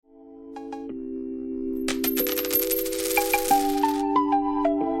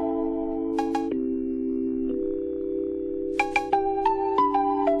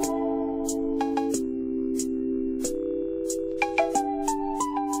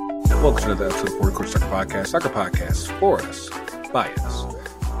Welcome to another episode of Four Coach Soccer Podcast for us, by us.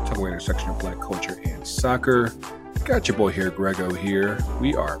 Talking about intersection of black culture and soccer. Got your boy here, Grego here.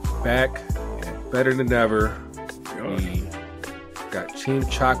 We are back and better than ever. We got Team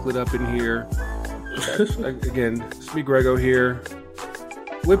Chocolate up in here. Again, it's me, Grego here.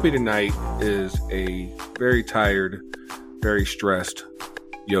 With me tonight is a very tired, very stressed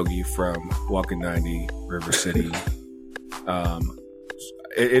Yogi from Walking 90, River City.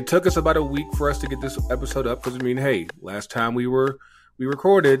 It took us about a week for us to get this episode up because, hey, last time we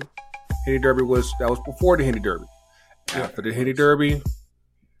recorded, Henny Derby was before the Henny Derby. After the Henny Derby,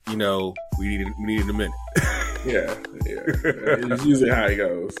 we needed a minute. Yeah. It's usually how it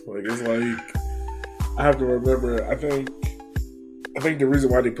goes. It's like I have to remember. I think the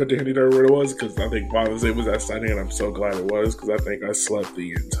reason why they put the Henny Derby where it was because I think Father's Day was that Sunday, and I'm so glad it was because I think I slept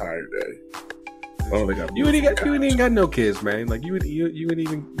the entire day. I don't think you ain't even got no kids, man. Like you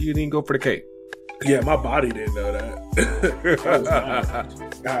didn't even go for the cake. Yeah, my body didn't know that.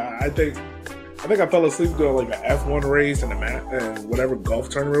 I think I fell asleep doing like an F1 race and whatever golf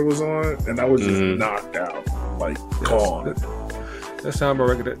tournament was on, and I was just knocked out, gone. That's how I'm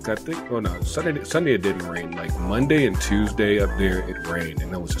record. I think. Oh no, Sunday it didn't rain. Like Monday and Tuesday up there it rained,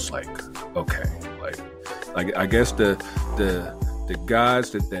 and it was just like okay, like I guess the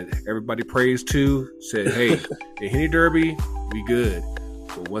guys that everybody prays to said, hey, the Henny Derby, we good.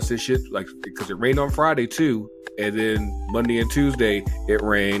 But once this shit, because it rained on Friday too, and then Monday and Tuesday it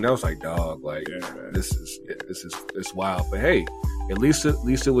rained. I was like, dog, this is wild. But hey, at least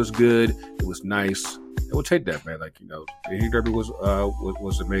it was good. It was nice. And we'll take that, man. The Henny Derby was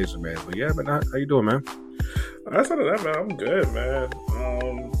amazing, man. But yeah, man, how you doing, man? Outside of that, man, I'm good, man.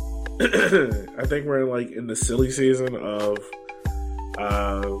 I think we're in the silly season of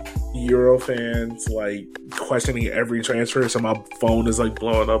Euro fans questioning every transfer, so my phone is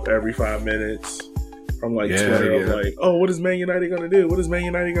blowing up every 5 minutes from Twitter of what is Man United gonna do? What is Man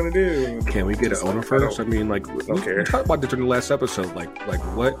United gonna do? Can we get an owner first? We talked about this during the last episode.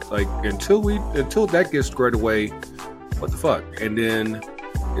 What? Until that gets squared away, what the fuck? And then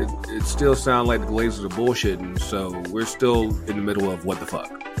it still sounds like the Glazers are bullshitting, so we're still in the middle of what the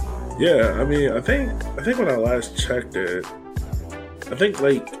fuck. Yeah, I think when I last checked it, I think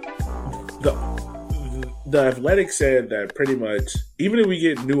the Athletic said that pretty much even if we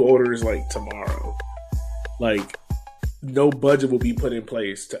get new orders tomorrow, no budget will be put in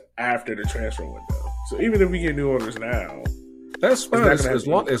place to after the transfer window. So even if we get new orders now, that's fine. As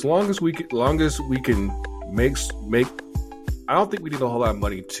long as we can make. I don't think we need a whole lot of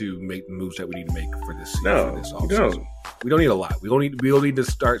money to make the moves that we need to make for this season. No, for this offseason. We don't need a lot. We don't need to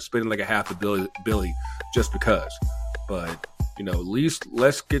start spending like a $500 million just because. But at least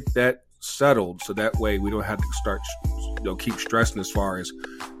let's get that settled so that way we don't have to start, keep stressing as far as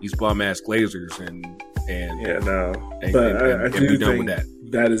these bum ass Glazers and be done with that.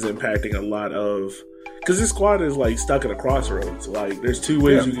 That is impacting a lot of because this squad is stuck at a crossroads. There's two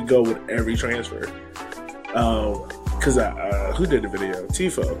ways you can go with every transfer. Because who did the video?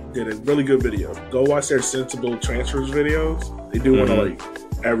 Tifo did a really good video. Go watch their sensible transfers videos. They do one of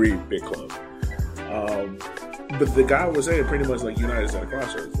every big club. But the guy was saying pretty much United's at a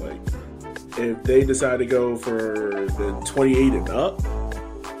crossroads. If they decide to go for the 28 and up,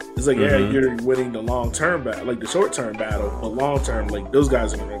 it's you're winning the long term battle, the short term battle, but long term, those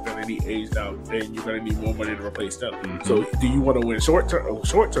guys are going to be aged out, and you're going to need more money to replace them. Mm-hmm. So, do you want to win short term,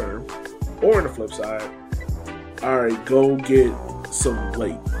 or on the flip side, all right, go get some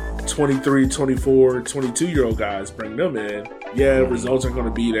 23, 24, 22-year-old guys, bring them in. Yeah, results aren't going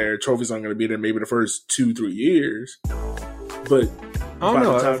to be there. Trophies aren't going to be there maybe the first 2-3 years. But by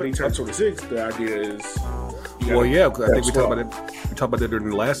the time they turn 26, the idea is... Well, yeah, because I think we talked about that during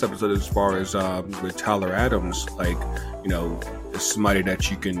the last episode as far as with Tyler Adams, it's somebody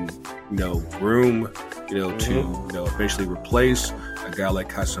that you can, groom, to, eventually replace a guy like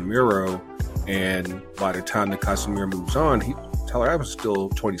Casemiro. And by the time that Casemiro moves on, Tyler Adams is still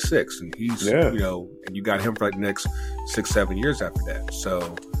 26, and he's and you got him for the next 6-7 years after that.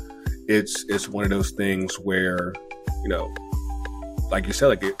 So it's one of those things where like you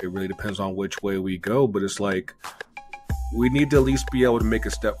said, it really depends on which way we go. But it's we need to at least be able to make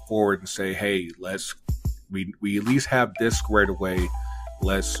a step forward and say, hey, we at least have this squared away.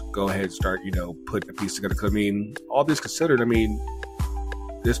 Let's go ahead and start putting a piece together. Because all this considered,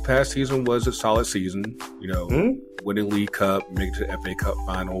 this past season was a solid season, winning League Cup, making to the FA Cup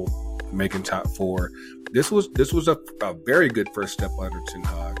final, making top 4. This was a very good first step under Ten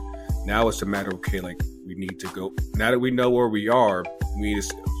Hag. Now it's a matter of, we need to go, now that we know where we are, we need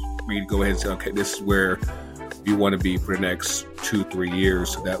to go ahead and say, okay, this is where you want to be for the next 2-3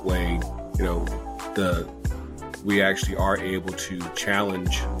 years. So that way, you know, we actually are able to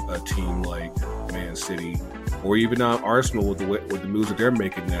challenge a team like Man City or even Arsenal with the moves that they're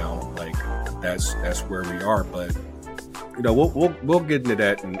making now. Like that's where we are. But you know, we'll get into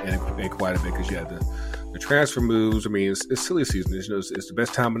that in quite a bit because the transfer moves. I mean, it's silly season. It's the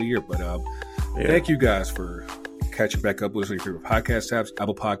best time of the year. But thank you guys for catching back up with your favorite podcast apps: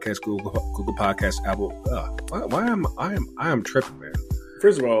 Apple Podcasts, Google Podcasts, Apple. I am tripping, man.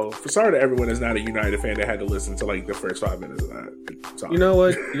 First of all, sorry to everyone that's not a United fan that had to listen to like the first 5 minutes of that. Sorry. You know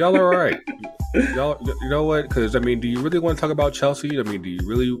what? Y'all are all right. Y'all, you know what? Because I mean, do you really want to talk about Chelsea? I mean, do you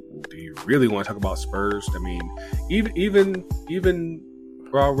really want to talk about Spurs? I mean, even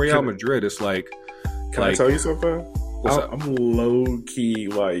Real Madrid, it's like. Can I tell you something? I'm low key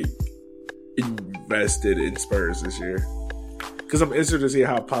like invested in Spurs this year because I'm interested to see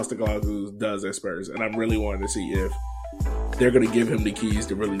how Postecoglou does at Spurs, and I'm really wanting to see if they're going to give him the keys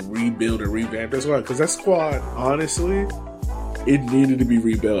to really rebuild and revamp that squad. Because that squad, honestly, it needed to be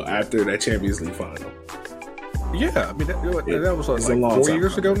rebuilt after that Champions League final. Yeah, I mean that was like 4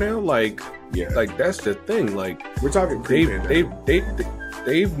 years ago now. Like, yeah, like that's the thing. Like we're talking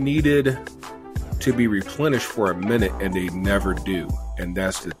they've needed to be replenished for a minute, and they never do. And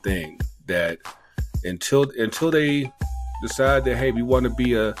that's the thing, that until they decide that, hey, we want to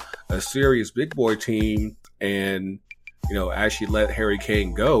be a serious big boy team, and you know, actually let Harry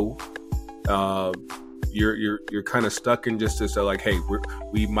Kane go, you're kind of stuck in just this like, hey,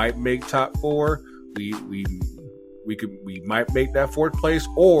 we might make top 4, we might make that 4th place,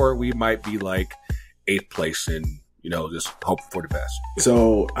 or we might be like 8th place and, you know, just hope for the best.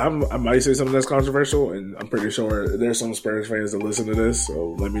 So I might say something that's controversial, and I'm pretty sure there's some Spurs fans that listen to this,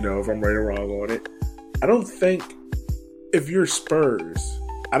 so let me know if I'm right or wrong on it. I don't think if you're Spurs,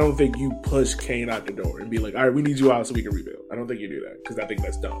 I don't think you push Kane out the door and be like, all right, we need you out so we can rebuild. I don't think you do that because I think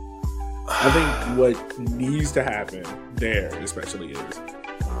that's dumb. I think what needs to happen there especially is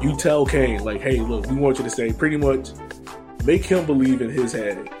you tell Kane, like, hey, look, we want you to stay. Pretty much make him believe in his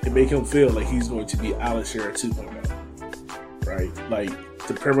head and make him feel like he's going to be Alan Shearer 2.0. Right? Like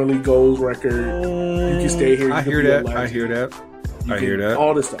the Premier League goals record. You can stay here. I hear that.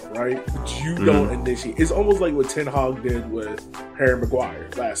 All this stuff, right? But you don't initiate. It's almost like what Ten Hag did with Harry Maguire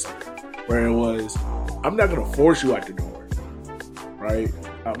last summer, where it was, I'm not going to force you out the door, right?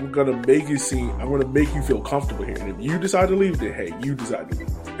 I'm going to make you I'm going to make you feel comfortable here. And if you decide to leave, then hey, you decide to leave.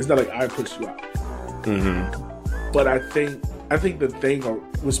 It's not like I pushed you out. Mm-hmm. But I think the thing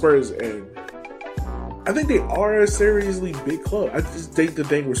with Spurs, and I think they are a seriously big club. I just think the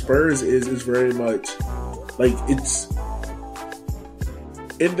thing with Spurs is very much like it's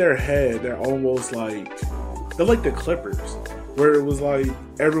in their head. They're almost like they're like the Clippers, where it was like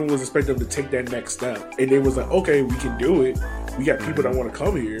everyone was expecting them to take that next step, and it was like, okay, we can do it. We got people that want to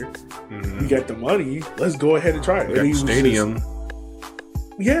come here. We got the money. Let's go ahead and try it. We got the stadium.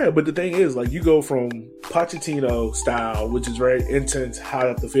 Yeah, but the thing is, like, you go from Pochettino style, which is very intense, high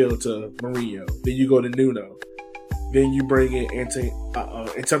up the field, to Mourinho. Then you go to Nuno. Then you bring in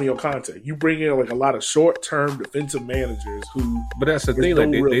Antonio Conte. You bring in like a lot of short-term defensive managers who. But that's the thing.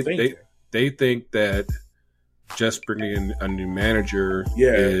 Like they think that just bringing in a new manager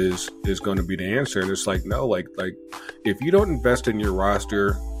is going to be the answer, and it's like, no. Like if you don't invest in your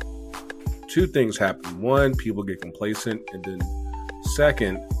roster, 2 things happen. 1, people get complacent, and then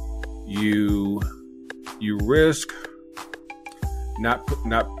 2nd, you risk not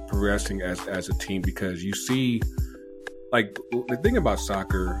progressing as a team, because you see, like, the thing about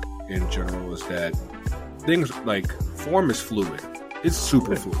soccer in general is that things like form is fluid. It's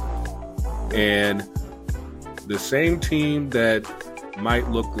super fluid, and the same team that might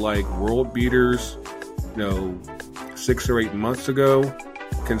look like world beaters, 6 or 8 months ago,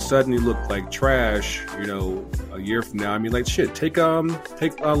 can suddenly look like trash, a year from now. I mean, like, shit. Take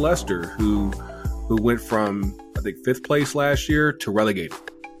Leicester, who went from, I think, 5th place last year to relegated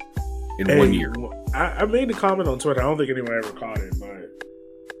in 1 year. I made the comment on Twitter. I don't think anyone ever caught it, but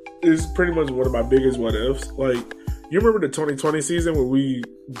it's pretty much one of my biggest what ifs. Like, you remember the 2020 season where we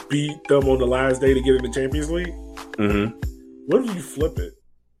beat them on the last day to get in the Champions League? Mm-hmm. What if you flip it?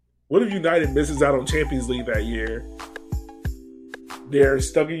 What if United misses out on Champions League that year? They're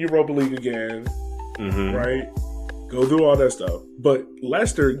stuck in Europa League again, right? Go through all that stuff. But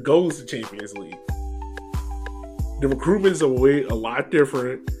Leicester goes to Champions League. The recruitment is a lot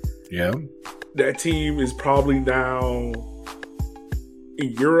different. Yeah. That team is probably now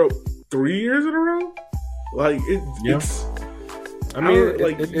in Europe 3 years in a row. Like, it's... I mean,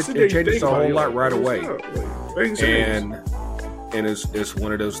 it changes a whole lot right away. Like, and it's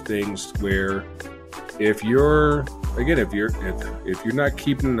one of those things where if you're not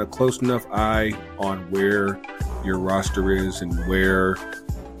keeping a close enough eye on where your roster is and where,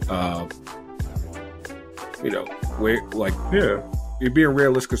 you're being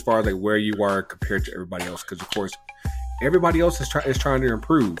realistic as far as like where you are compared to everybody else. Because of course, everybody else is trying to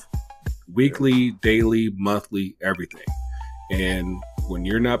improve weekly, daily, monthly, everything. And when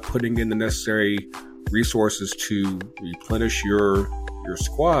you're not putting in the necessary resources to replenish your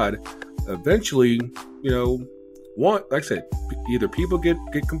squad, eventually, like I said, either people get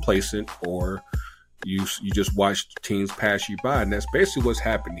complacent or you just watch teams pass you by, and that's basically what's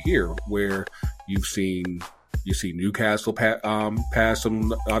happened here, where you see Newcastle pass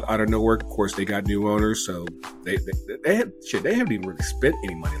them out of nowhere. Of course, they got new owners, so they haven't even really spent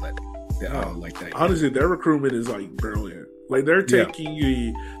any money like that. Honestly, their recruitment is like brilliant. Like they're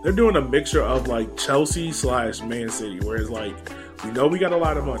they're doing a mixture of like Chelsea / Man City, where it's like, we know we got a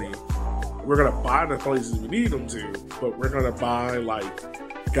lot of money, we're gonna buy the places we need them to, but we're gonna buy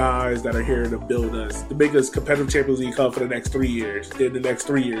like guys that are here to build us, to make us competitive Champions League Cup for the next 3 years. Then the next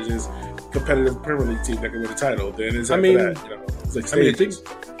 3 years is competitive Premier League team that can win the title. Then it's after that, it's like stages.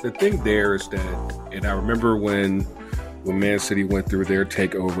 The thing there is that, and I remember when Man City went through their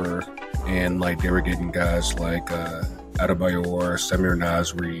takeover, and like they were getting guys like Adebayor, Samir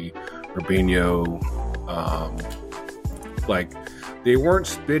Nasri, Robinho, like they weren't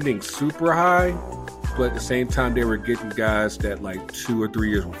spending super high, but at the same time they were getting guys that like 2 or 3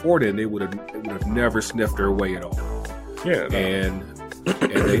 years before then they would have never sniffed their way at all. Yeah, no. and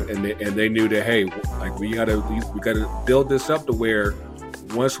they knew that, hey, like we gotta build this up to where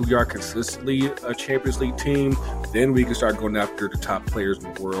once we are consistently a Champions League team, then we can start going after the top players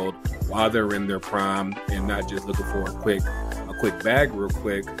in the world while they're in their prime, and not just looking for a quick bag real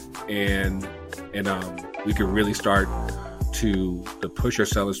quick, and we can really start to push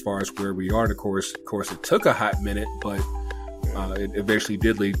ourselves as far as where we are. And of course, it took a hot minute, but it eventually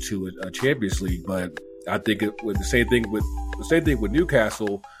did lead to a Champions League. But I think the same thing with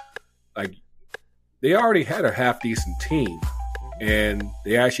Newcastle, like they already had a half decent team, and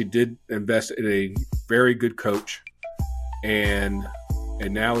they actually did invest in a very good coach, and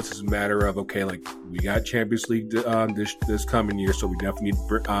now it's just a matter of, okay, like we got Champions League this coming year, so we definitely need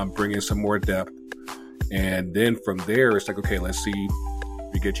to bring in some more depth. And then from there, it's like, okay, let's see,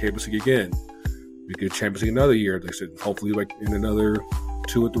 we get Champions League again. We get Champions League another year. They said, hopefully, like in another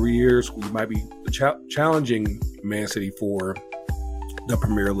 2 or 3 years, we might be challenging Man City for the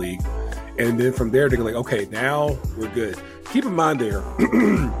Premier League. And then from there, they're like, okay, now we're good. Keep in mind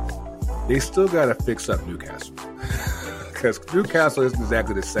they still got to fix up Newcastle. Because Newcastle isn't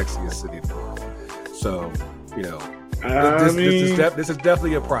exactly the sexiest city in the world. So, this is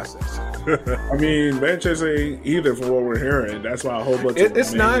definitely a process. I mean, Manchester ain't either, from what we're hearing. That's why a whole bunch of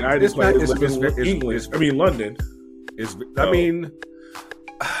London.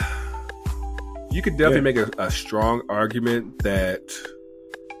 You could definitely make a strong argument that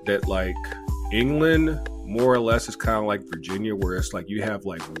like England more or less is kind of like Virginia, where it's like you have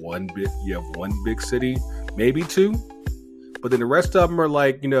one big city, maybe two, but then the rest of them are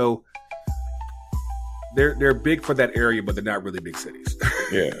like, they're big for that area, but they're not really big cities.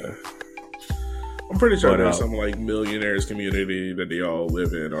 Yeah. I'm pretty sure there's some like millionaires community that they all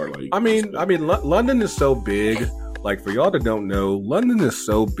live in, or like. London is so big. Like, for y'all that don't know, London is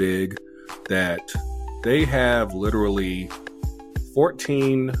so big that they have literally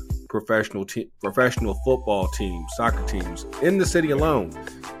 14 professional football teams, soccer teams in the city alone.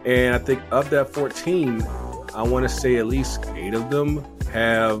 And I think of that 14, I want to say at least 8 of them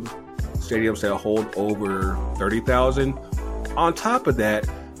have stadiums that hold over 30,000. On top of that,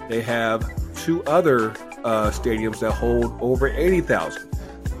 they have 2 other stadiums that hold over 80,000.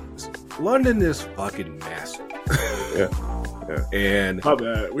 London is fucking massive. Yeah. And my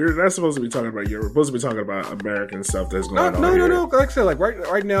bad. We're not supposed to be talking about Europe. We're supposed to be talking about American stuff that's going on. No. Like I said, like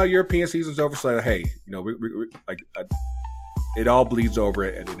right now, European season's over. So like, hey, it all bleeds over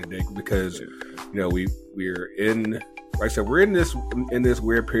at the end of the day, because we're in. Like I said, we're in this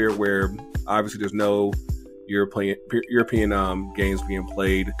weird period where obviously there's no European games being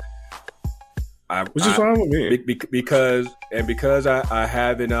played. Which is fine with me, because I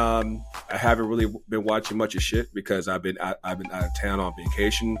haven't really been watching much of shit, because I've been out of town on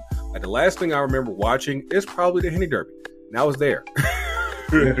vacation. Like, the last thing I remember watching is probably the Henny Derby, and I was there.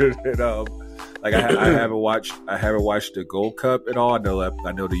 Like I haven't watched the Gold Cup at all. I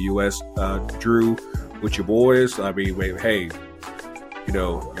know the U.S. drew with your boys. I mean, hey,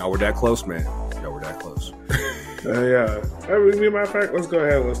 y'all were that close, man. Y'all were that close. Yeah. Matter of fact, let's go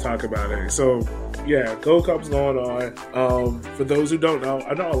ahead and let's talk about it. So, yeah, Gold Cup's going on. For those who don't know,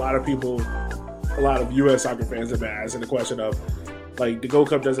 I know a lot of people a lot of U.S. soccer fans have been asking the question of, like, the Gold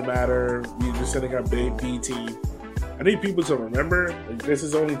Cup doesn't matter. We're just sending our big B team. I need people to remember, like, this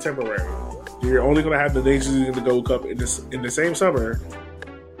is only temporary. You're only going to have the Nations League and the Gold Cup in the same summer.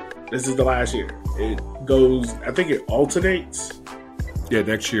 This is the last year. It goes, I think it alternates. Yeah,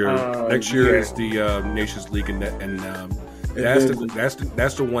 next year. Next year is the Nations League, and that's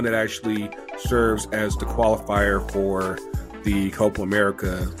the one that actually serves as the qualifier for the Copa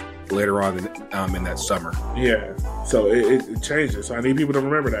America later on in that summer. Yeah, so it changes. So I need people to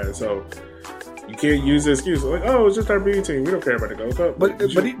remember that. So you can't use the excuse like, "Oh, it's just our B team. We don't care about the Gold Cup." But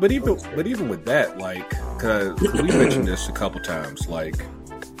even with that, like, because we mentioned this a couple times, like,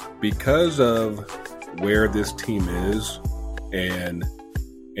 because of where this team is and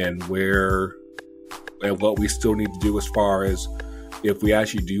where and what we still need to do as far as if we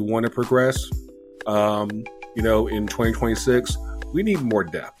actually do want to progress, in 2026, we need more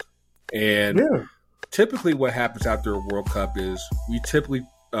depth. And typically what happens after a World Cup is we typically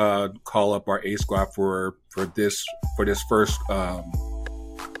call up our A squad for this first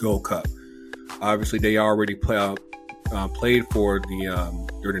Gold Cup. Obviously, they already played for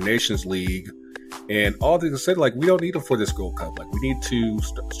the Nations League, and all they said, like, we don't need them for this Gold Cup. Like, we need to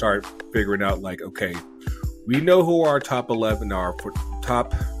start figuring out, like, okay, we know who our top 11 are, for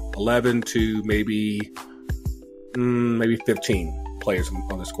top 11 to maybe 15 players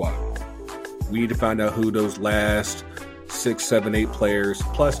on the squad. We need to find out who those last 6, 7, 8 players,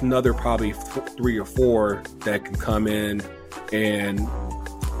 plus another probably 3 or 4 that can come in and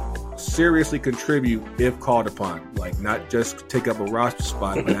seriously contribute if called upon. Like, not just take up a roster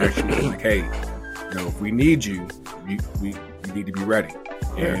spot, but actually like, hey, if we need you, we need to be ready.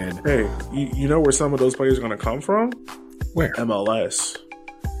 And hey, you know where some of those players are going to come from? Where? MLS.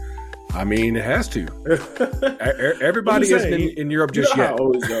 I mean, it has to. Everybody isn't in Europe just yet. How it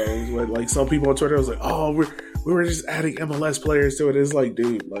always goes. When, like, some people on Twitter was like, "Oh, we were just adding MLS players to it." It's like,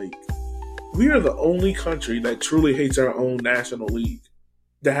 dude, like, we are the only country that truly hates our own national league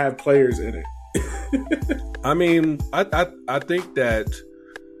to have players in it. I mean, I think that,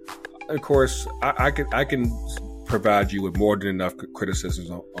 of course, I can provide you with more than enough criticisms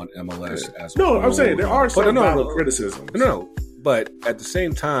on MLS. As I'm saying there are some valid criticisms. No, but at the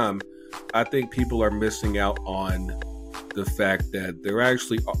same time, I think people are missing out on the fact that there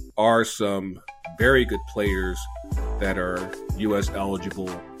actually are some very good players that are U.S. eligible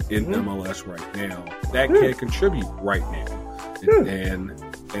in MLS right now that can contribute right now, and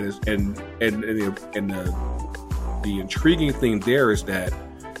the intriguing thing there is that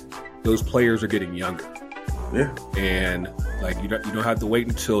those players are getting younger. Yeah, and like you don't have to wait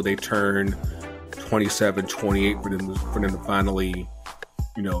until they turn 27, 28 for them to finally,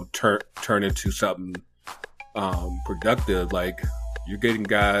 turn into something productive. Like, you're getting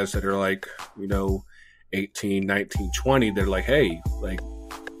guys that are like, 18, 19, 20 that are like, hey, like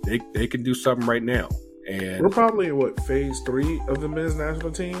they can do something right now. And we're probably in phase 3 of the men's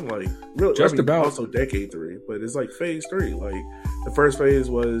national team, like really, about also decade 3, but it's like phase 3. Like, the first phase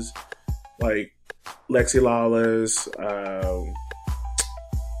was like Lexi Lawless. I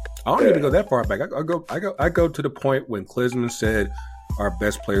don't even go that far back. I go to the point when Klinsmann said our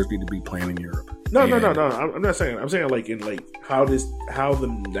best players need to be playing in Europe. No. I'm not saying. I'm saying like in like how the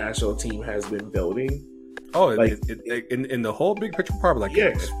national team has been building. Oh, like in the whole big picture, probably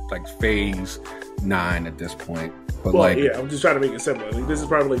like phase 9 at this point. But I'm just trying to make it simple. Like, this is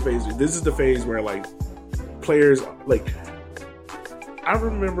probably phase 3. This is the phase where like players like. I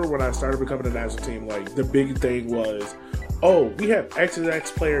remember when I started becoming a national team, like the big thing was, oh, we have X and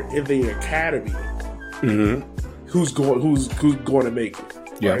X player in the academy who's going to make it.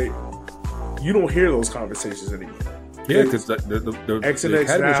 Yeah. Right? You don't hear those conversations anymore. Yeah, because the X and X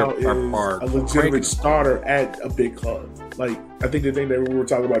now is a legitimate starter at a big club. Like, I think the thing that we were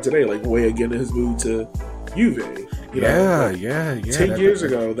talking about today, like Weah getting his move to Juve. Yeah. 10 years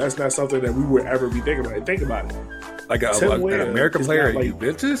ago, that's not something that we would ever be thinking about. Think about it. Like an American player at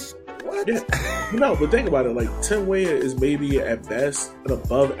Juventus? What? Yeah. No, but think about it. Like, Tim Weah is maybe at best an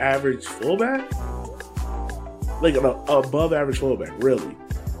above average fullback. Like an above average fullback, really.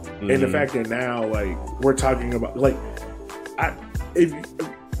 And the fact that now, like, we're talking about, like, if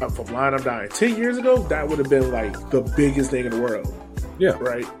from line I'm dying, 10 years ago, that would have been like the biggest thing in the world. Yeah.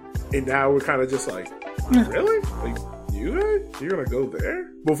 Right? And now we're kind of just like, really? Like, you're going to go there?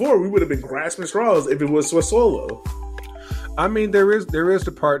 Before, we would have been grasping straws if it was Sassuolo. I mean, there is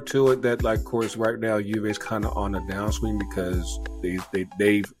the part to it that, like, of course, right now, Juve is kind of on a downswing because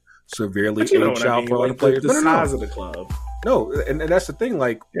they've severely aged out for a lot of players. The size of the club. No, and that's the thing.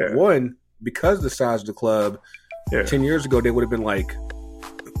 Like, one, because of the size of the club, 10 years ago, they would have been like,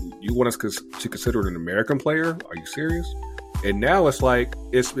 you want us to consider it an American player? Are you serious? And now it's like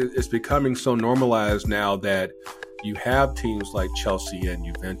it's becoming so normalized now that you have teams like Chelsea and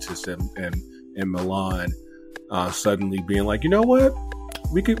Juventus and Milan suddenly being like, you know what,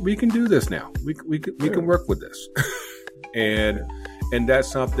 we can do this now. We can work with this, and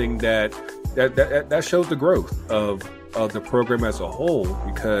that's something that shows the growth of the program as a whole,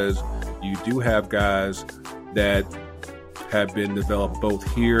 because you do have guys that have been developed both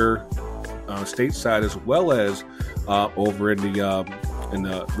here stateside as well as over in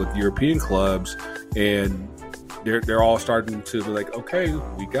the with European clubs, and they're all starting to be like, okay,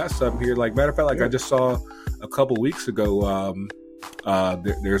 we got something here. Like, matter of fact, like I just saw a couple weeks ago,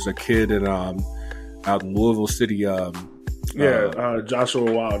 there's a kid out in Louisville City.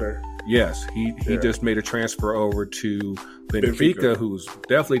 Joshua Wilder. Yes, he just made a transfer over to Benfica, who's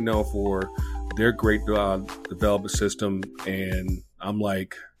definitely known for their great development system. And I'm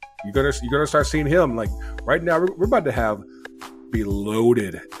like, you're gonna start seeing him. Like right now, we're about to be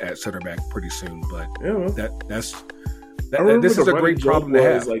loaded at center back pretty soon. But this is a great problem to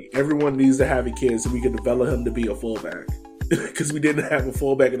have. Like, everyone needs to have a kid so we can develop him to be a fullback, because we didn't have a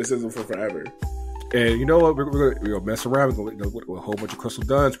fullback in the system for forever. And you know what? We're gonna mess around. We're gonna with a whole bunch of crystal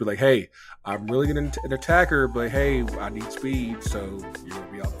duns. Be like, hey, I'm really an attacker, but hey, I need speed, so you're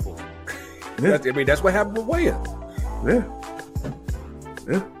gonna be out full. Yeah. That's what happened with Weah. Yeah.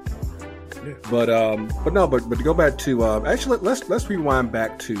 But to go back to actually, let's rewind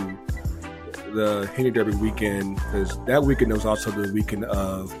back to the Henny Derby weekend, because that weekend was also the weekend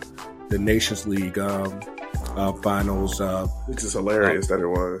of the Nations League finals, which is hilarious that it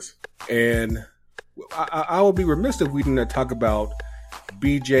was. And I would be remiss if we didn't talk about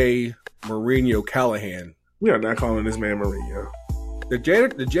BJ Mourinho Callahan. We are not calling this man Mourinho. The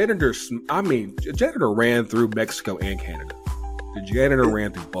janitor ran through Mexico and Canada. The janitor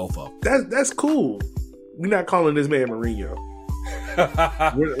ran through both of them. That's cool. We're not calling this man Mourinho.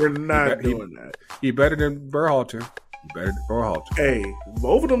 we're not doing that. He better than Berhalter. Hey,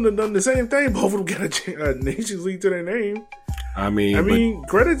 both of them have done the same thing. Both of them got a Nations League to their name. I mean,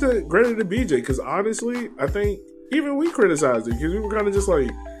 credit to BJ, because honestly, I think even we criticized it because we were kind of just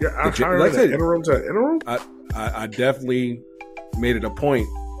like, interim to interim. I definitely made it a point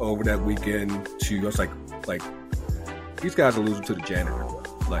over that weekend I was like these guys are losing to the janitor,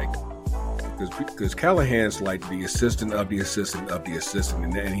 like, because Callahan's like the assistant of the assistant of the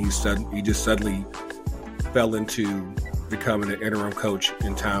assistant, and he just suddenly fell into becoming an interim coach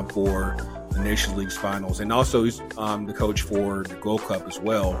in time for the Nations League finals, and also he's the coach for the Gold Cup as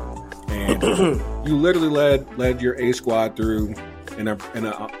well. And you literally led your A squad through, and I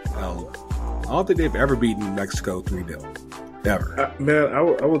don't think they've ever beaten Mexico 3-0 ever. Man, I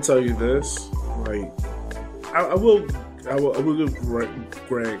will tell you this, like, I will give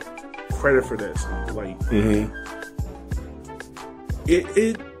Greg credit for this. Like,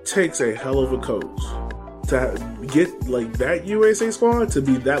 it takes a hell of a coach to get like that USA squad to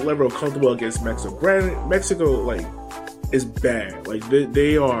be that level of comfortable against Mexico. Granted, Mexico is bad. Like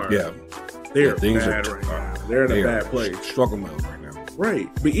they are bad right now. They're in a bad place. Struggle mode right now. Right.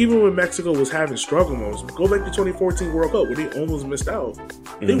 But even when Mexico was having struggle modes, go back to 2014 World Cup where they almost missed out.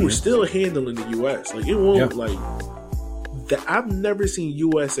 They were still handling the US. Like, it won't like that. I've never seen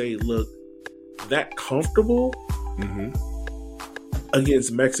USA look that comfortable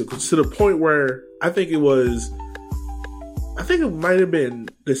against Mexico, to the point where I think it might have been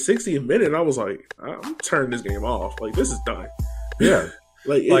the 60th minute, and I was like, I'm turning this game off. Like, this is done. Yeah.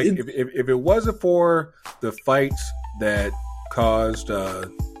 If it wasn't for the fights that caused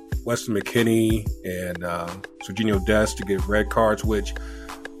Weston McKennie and Serginho Dest to get red cards, which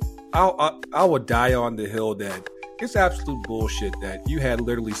I would die on the hill that it's absolute bullshit that you had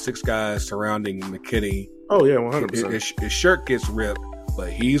literally 6 guys surrounding McKennie. Oh yeah, 100%. His shirt gets ripped, but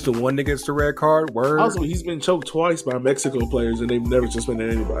he's the one that gets the red card. Word. Also, he's been choked twice by Mexico players, and they've never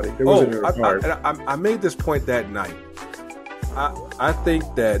suspended anybody. There wasn't a card. I made this point that night. I think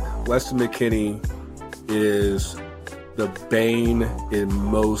that Weston McKennie is the bane in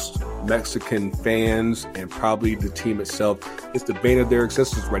most Mexican fans, and probably the team itself. It's the bane of their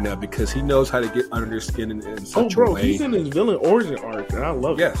existence right now, because he knows how to get under their skin in such a way. He's in his villain origin arc, and I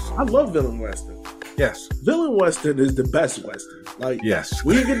love it. I love Villain Weston. Yes. Villain Weston is the best Weston. Like, yes.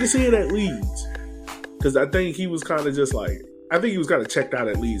 We didn't get to see it at Leeds, because I think he was kind of just like, I think he was kind of checked out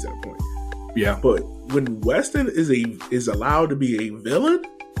at Leeds at that point. Yeah. But when Weston is allowed to be a villain,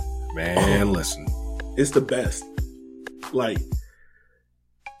 man, listen, it's the best. Like,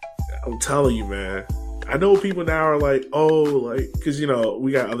 I'm telling you, man, I know people now are like, oh, like, because, you know,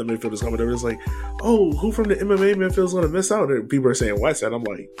 we got other midfielders coming over. It's like, oh, who from the MMA midfield is going to miss out? And people are saying Westside. I'm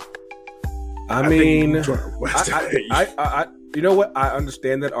like, I mean, you know what? I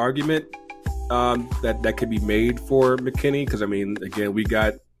understand that argument that could be made for McKinney because, I mean, again, we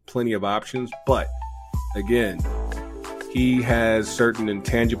got plenty of options. But, again, he has certain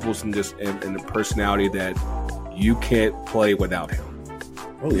intangibles and the personality that you can't play without him.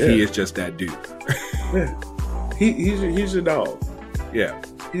 Oh, yeah. He is just that dude. Yeah. He's your dog. Yeah.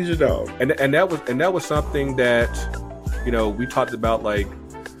 He's your dog. And that was something that, you know, we talked about, like,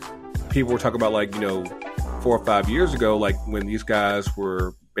 people were talking about, like, you know, 4 or 5 years ago, like when these guys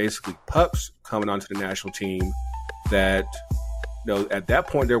were basically pups coming onto the national team, that, you know, at that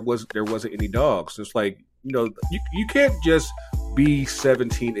point there wasn't any dogs. It's like, you know, you can't just be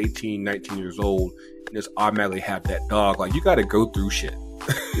 17, 18, 19 years old and just automatically have that dog. Like, you got to go through shit.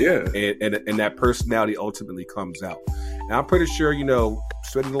 Yeah. and that personality ultimately comes out. And I'm pretty sure, you know,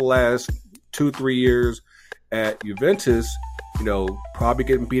 spending the last 2-3 years at Juventus, you know, probably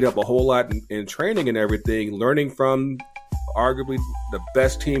getting beat up a whole lot in training and everything, learning from arguably the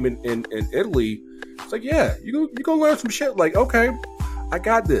best team in Italy. It's like, yeah, you go learn some shit. Like, okay, I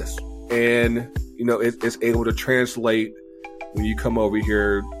got this. And, you know, it's able to translate when you come back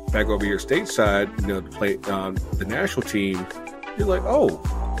over here stateside, you know, to play the national team. You're like, oh,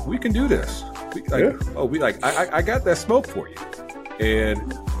 we can do this. I got that smoke for you.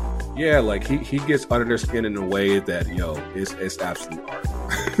 And yeah, like he gets under their skin in a way that, you know, it's absolute art.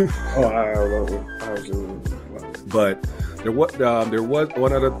 Oh, I love it. Absolutely. But there was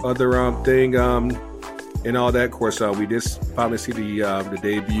one other thing in all that. Of course, we just finally see the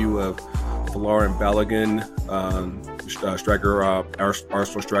debut of Folarin Balogun, striker,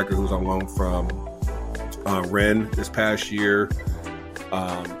 Arsenal striker, who's on loan from Rennes this past year.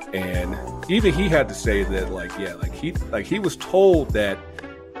 And even he had to say that, like, yeah, he was told that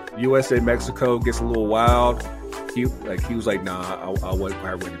USA Mexico gets a little wild. He was like, nah, I wasn't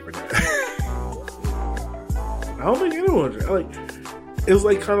quite ready for that. I don't think anyone like. It was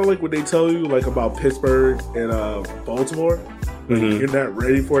like kind of like what they tell you like about Pittsburgh and Baltimore. Like, you're not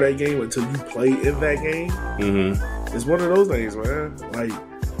ready for that game until you play in that game. Mm-hmm. It's one of those things, man. Like,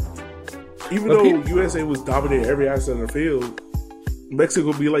 even though USA was dominating every aspect of the field, Mexico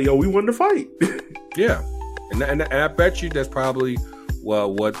would be like, yo, we won the fight. Yeah. And I bet you that's probably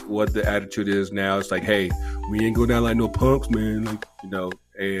what the attitude is now. It's like, hey, we ain't go down like no punks, man. Like, you know,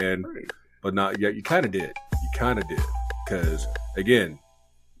 but not yet. You kind of did. Because, again,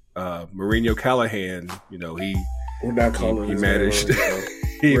 Mourinho Callahan, you you know, he managed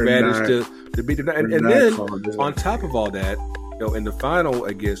to beat them. And then on top of all that, you know, in the final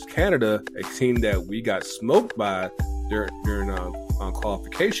against Canada, a team that we got smoked by during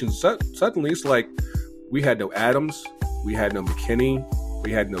qualifications, suddenly it's like we had no Adams, we had no McKinney,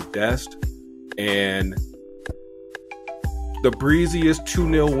 we had no Dest, and the breeziest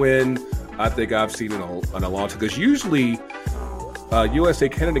 2-0 win I think I've seen in a long time. Because usually USA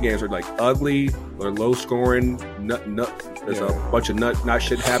Canada games are like ugly or low scoring. There's a bunch of not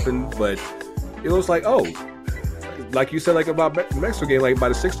shit happen, but it was like, oh, like you said, like about the Mexico game, like by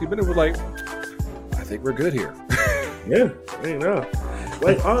the 60th minute, we're like, I think we're good here. Yeah, I know.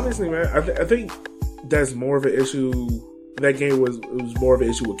 Like, honestly, man, I think that's more of an issue. That game was more of an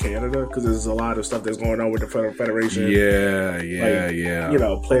issue with Canada because there's a lot of stuff that's going on with the Federal Federation. Yeah. You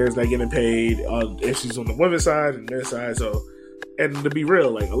know, players not getting paid, issues on the women's side and men's side. So, and to be real,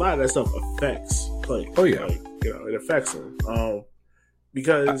 like, a lot of that stuff affects play. Oh yeah, like, you know, it affects them.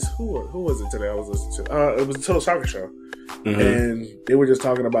 Because who was it today? I was listening to. It was a Total Soccer Show, and they were just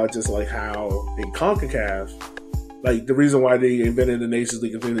talking about just like how in CONCACAF, like the reason why they invented the Nations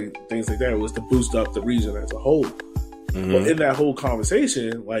League and things like that was to boost up the region as a whole. But in that whole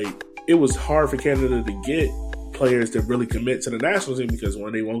conversation, like, it was hard for Canada to get players to really commit to the national team because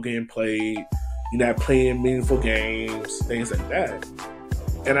when they won't get played, you're not playing meaningful games, things like that.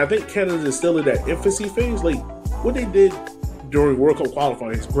 And I think Canada is still in that infancy phase. Like, what they did during World Cup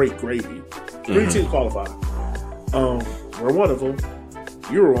qualifying is great gravy. 3 teams qualified. We're one of them.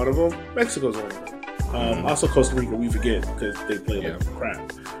 You were one of them. Mexico's one of them. Also, Costa Rica, we forget because they play like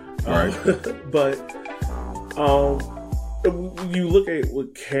crap. Right. But you look at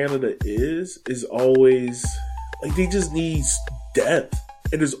what Canada is always like they just need depth,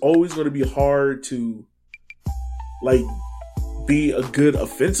 and it's always going to be hard to like be a good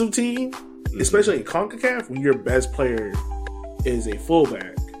offensive team, especially in CONCACAF when your best player is a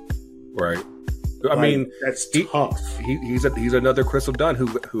fullback. Right. I mean, that's tough. He's another Crystal Dunn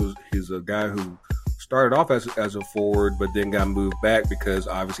who's a guy who started off as a forward, but then got moved back because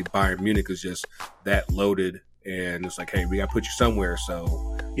obviously Bayern Munich is just that loaded, and it's like, hey, we got to put you somewhere.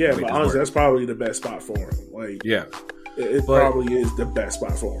 So yeah, but honestly, that's probably the best spot for him. Like, yeah, it probably is the best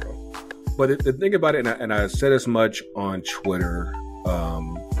spot for him. But the thing about it, and I said as much on Twitter,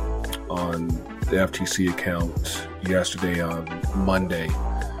 on the FTC account yesterday on Monday.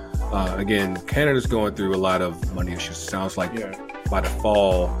 Again, Canada's going through a lot of money issues. Sounds like by the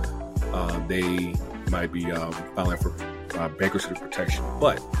fall, they might be filing for bankruptcy protection.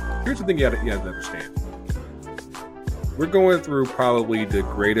 But here's the thing you have to understand. We're going through probably the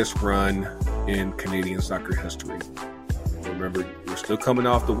greatest run in Canadian soccer history. Remember, we're still coming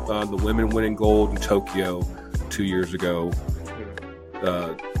off the women winning gold in Tokyo 2 years ago.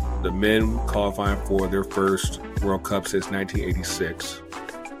 The men qualifying for their first World Cup since 1986.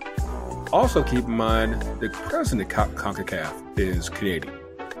 Also, keep in mind the president of CONCACAF is Canadian,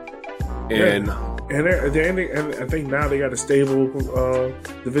 and I think now they got a stable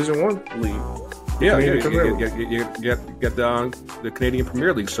Division I league. Yeah, you get the Canadian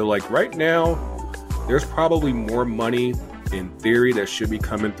Premier League. So, like right now, there's probably more money in theory that should be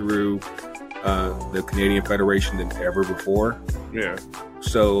coming through the Canadian Federation than ever before. Yeah.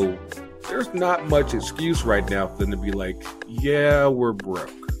 So there's not much excuse right now for them to be like, yeah, we're broke.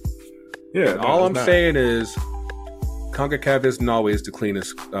 Yeah. All I'm saying is CONCACAF isn't always the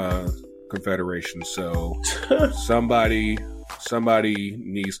cleanest confederation. So somebody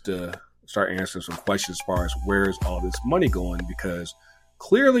needs to start answering some questions as far as where's all this money going, because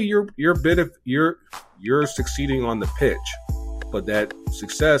clearly you're succeeding on the pitch, but that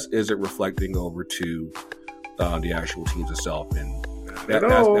success isn't reflecting over to the actual teams itself, and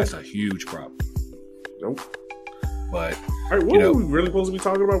that's a huge problem. Nope. But all right, what are we really supposed to be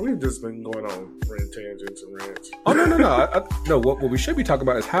talking about? We've just been going on tangents and rants. Oh no! No, what we should be talking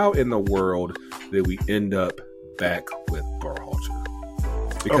about is how in the world did we end up back with Berhalter?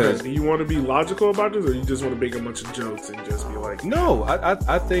 Because do you want to be logical about this, or you just want to make a bunch of jokes and just be like, no?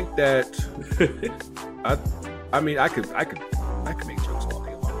 I think that I mean I could make jokes all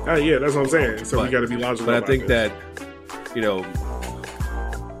day long. Yeah, that's what I'm saying. So we got to be logical. But I think that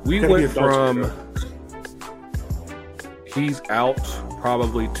we went from he's out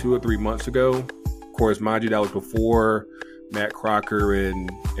probably 2 or 3 months ago. Of course, mind you, that was before Matt Crocker and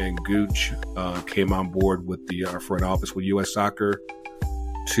Gooch came on board with the front office with U.S. Soccer.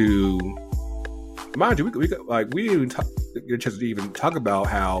 To mind you, we didn't even get a chance to even talk about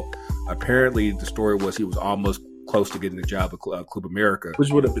how apparently the story was he was almost close to getting the job at Club America,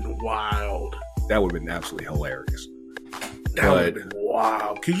 which would have been wild. That would have been absolutely hilarious. That would have been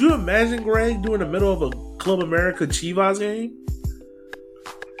wild. Could you imagine Greg doing the middle of a Club America Chivas game?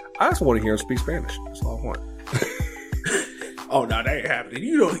 I just want to hear him speak Spanish. That's all I want. Oh no, that ain't happening.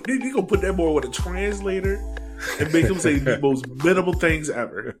 You gonna put that boy with a translator and make him say the most minimal things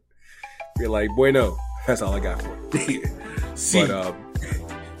ever. You're like, bueno, that's all I got for you. See.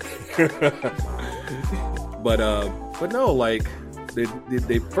 But no, like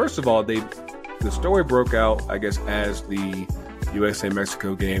they first of all the story broke out, I guess, as the USA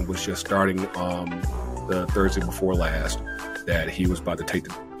Mexico game was just starting the Thursday before last, that he was about to take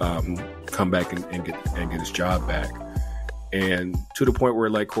the come back and get his job back. And to the point where,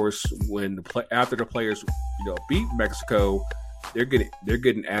 like, of course, when after the players, beat Mexico, they're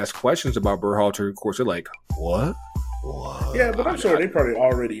getting asked questions about Berhalter. Of course, they're like, "What? Yeah, but I'm sure they probably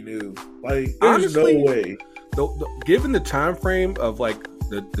already knew. Like, there's no way. Given the time frame of like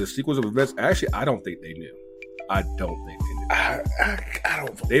the sequence of events, actually, I don't think they knew. I don't think they knew. I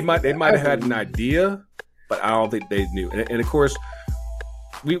don't. They might have had an idea, but I don't think they knew. And of course,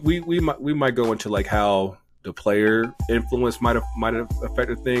 we might go into like how the player influence might have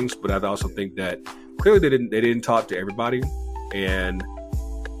affected things, but I also think that clearly they didn't talk to everybody, and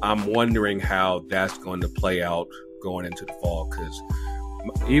I'm wondering how that's going to play out going into the fall, because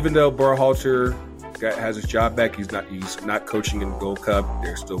even though Berhalter has his job back, he's not coaching in the Gold Cup.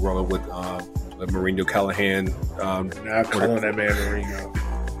 They're still rolling with Mourinho Callahan. Not calling that man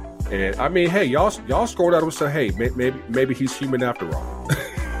Mourinho. And I mean, hey, y'all scored at him, so hey, maybe he's human after all.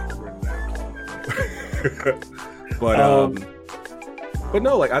 But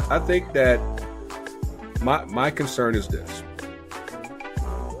no, like I think that my concern is this: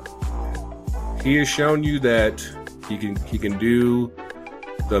 he has shown you that he can do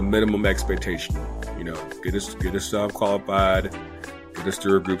the minimum expectation. Get us qualified, get us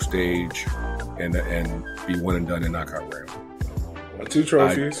through a group stage, and be one and done in knockout round. 2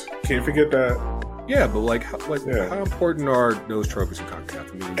 trophies, can't forget that. Yeah, but how important are those trophies in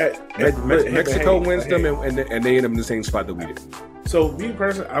CONCACAF? I mean, Mexico wins them, and they end up in the same spot that we did. So me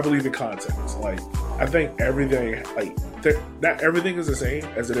personally, I believe in context. Like, I think everything, like, not everything is the same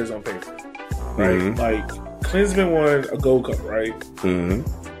as it is on paper, right? Mm-hmm. Like, Klinsmann won a Gold Cup, right? Mm-hmm.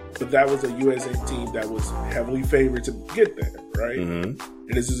 But that was a USA team that was heavily favored to get there, right? Mm-hmm.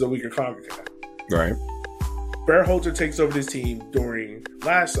 And this is a weaker CONCACAF. Right. Berhalter takes over this team during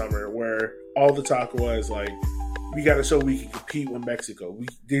last summer, where all the talk was like, we got to show we can compete with Mexico.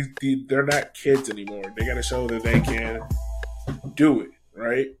 They're not kids anymore. They got to show that they can do it,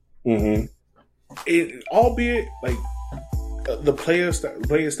 right? Mm-hmm. Albeit like the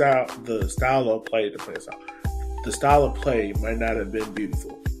style of play might not have been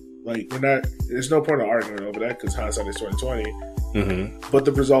beautiful. Like, there's no point of arguing over that because hindsight is 2020. Mm-hmm. But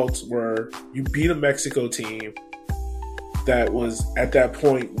the results were you beat a Mexico team that was at that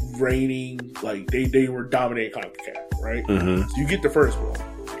point reigning, like they were dominating CONCACAF, right? Mm-hmm. So you get the first one.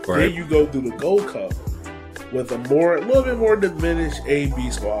 Right. Then you go through the Gold Cup with a little bit more diminished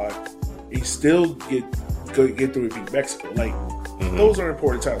A/B squad. You still get through and beat Mexico. Like, those are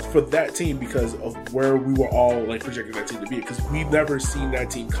important times for that team because of where we were all like projecting that team to be. Because we've never seen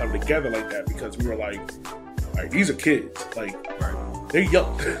that team come together like that because we were like these are kids. Like, they're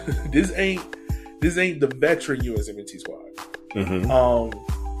young. This ain't the veteran USMNT squad.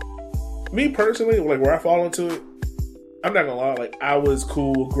 Mm-hmm. Me personally, like where I fall into it, I'm not gonna lie. Like, I was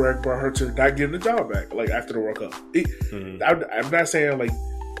cool with Greg Berhalter not getting the job back. Like, after the World Cup, I'm not saying like.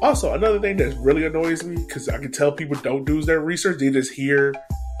 Also, another thing that really annoys me, because I can tell people don't do their research, they just hear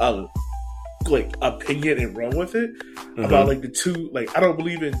like opinion and run with it about like the two. Like, I don't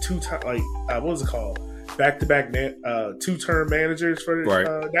believe in two-time like what was it called? Back-to-back two-term managers for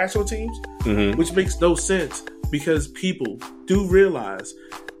national teams, which makes no sense because people do realize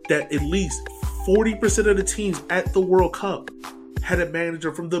that at least 40% of the teams at the World Cup had a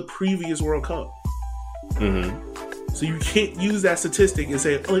manager from the previous World Cup. So you can't use that statistic and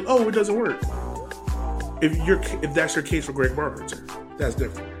say, like, oh, it doesn't work. If that's your case for Greg Berhalter, that's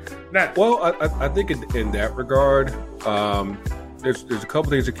different. I think in that regard, there's a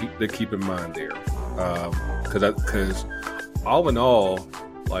couple things to keep in mind there. Because all in all,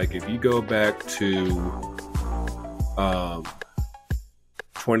 like if you go back to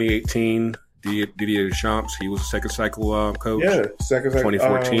 2018, Didier Deschamps, he was a second cycle coach. Yeah, second cycle.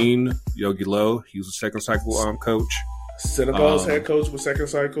 2014, Yogi Low, he was a second cycle coach. Senegal's head coach was second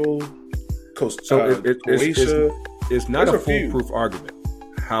cycle. Coach. So it's not a foolproof argument.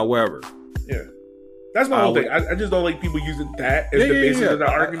 However, yeah, that's my whole thing. I just don't like people using that as the basis of the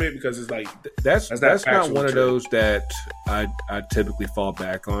argument because it's like that's not one of those that I typically fall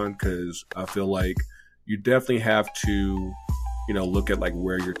back on because I feel like you definitely have to. Look at like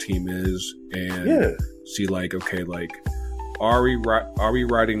where your team is and see like, okay, like are we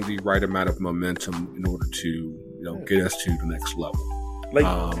riding the right amount of momentum in order to get us to the next level? Like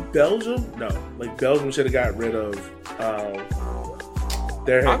Belgium, no, like Belgium should have got rid of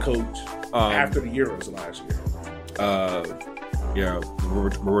their head coach after the Euros last year.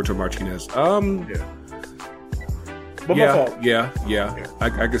 Roberto Martinez. But my fault. Yeah. I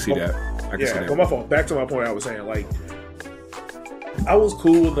can see that. I can see that. But my fault. Back to my point, I was saying like. I was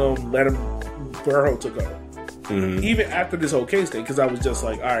cool with them letting Berhalter go. Even after this whole case thing, because I was just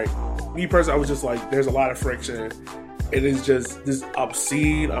like, all right, me personally, I was just like, there's a lot of friction. It is just this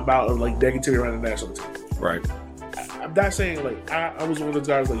obscene amount of like negativity around the national team. Right. I'm not saying like, I was one of those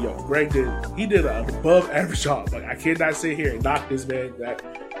guys like, yo, Greg did an above average job. Like, I cannot sit here and knock this man that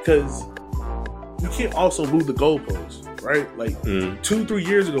because we can't also move the goalposts, right? Like 2-3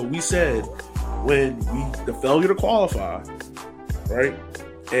 years ago, we said when the failure to qualify. Right,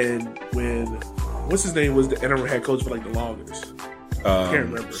 and when what's his name was the interim head coach for like the longest, I can't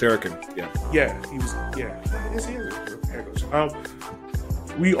remember. Sarakin, he was. I guess he is a head coach.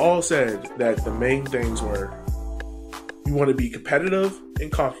 We all said that the main things were we want to be competitive in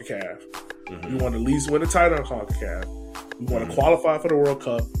CONCACAF, we want to at least win a title in CONCACAF, we want to qualify for the World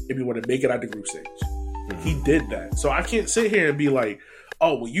Cup, and we want to make it out the group stage. He did that, so I can't sit here and be like,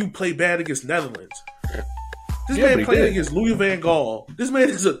 oh, well, you play bad against Netherlands. This man played against Louis van Gaal. This man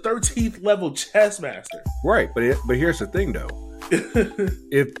is a 13th level chess master. Right, but here's the thing though: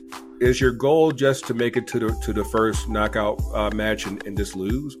 is your goal just to make it to the first knockout match and just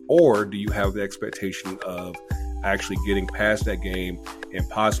lose, or do you have the expectation of actually getting past that game and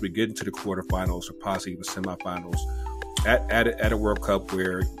possibly getting to the quarterfinals or possibly even semifinals at a World Cup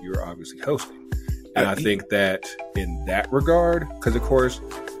where you're obviously hosting? And I think that in that regard, because of course.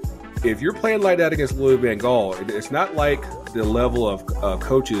 If you're playing like that against Louis van Gaal, it's not like the level of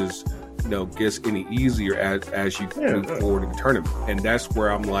coaches, gets any easier as you move forward in the tournament. And that's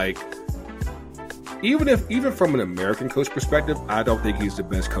where I'm like, even from an American coach perspective, I don't think he's the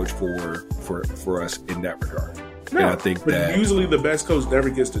best coach for us in that regard. No, and I think that usually the best coach never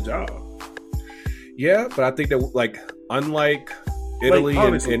gets the job. Yeah, but I think that like unlike Italy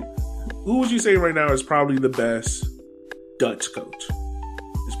honestly, and who would you say right now is probably the best Dutch coach?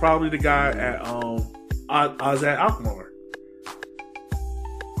 It's probably the guy at Azad Alkmaar.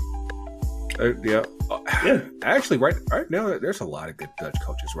 Yeah. Actually, right now, there's a lot of good Dutch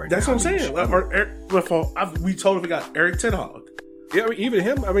coaches right That's now. That's what I'm saying. We totally forgot Erik ten Hag. Yeah, I mean, even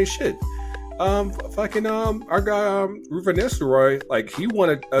him. I mean, shit. Our guy Ruben Nistelrooy, like he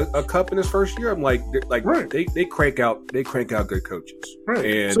won a cup in his first year. I'm like right. they crank out good coaches. Right.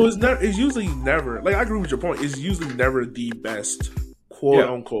 And so it's usually never, like, I agree with your point. It's usually never the best quote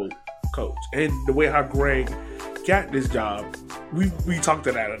unquote coach. And the way how Greg got this job, we talked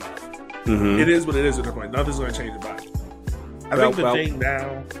to that enough. Mm-hmm. It is what it is at the point. Nothing's going to change about it. I think the thing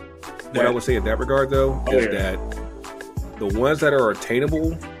now. What I would say in that regard, though, is that the ones that are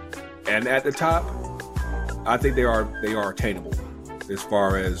attainable and at the top, I think they are attainable. As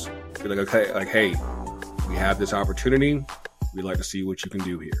far as hey, we have this opportunity. We'd like to see what you can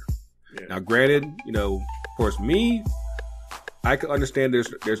do here. Yeah. Now, granted, of course, I can understand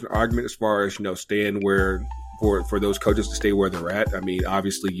there's an argument as far as staying where. For those coaches to stay where they're at. I mean,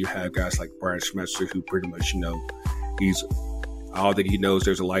 obviously you have guys like Brian Schmetzer who pretty much, I don't think he knows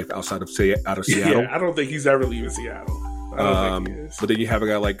there's a life outside of Seattle. Yeah, I don't think he's ever leaving Seattle. I don't think he is. But then you have a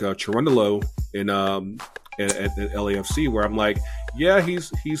guy like Cherundolo at LAFC, where I'm like, yeah,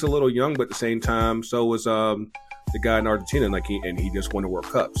 he's a little young, but at the same time, so was the guy in Argentina, and he just won a World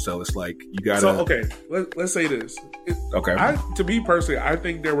Cup. So it's like you gotta. So okay, let's say this. Okay. To me personally, I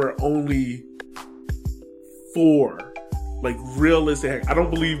think there were only 4, like, realistic. I don't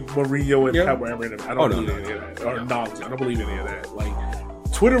believe Mourinho and Pep were ever in it. I don't believe any of that. Or Nagelsmann. I don't believe any of that. Like,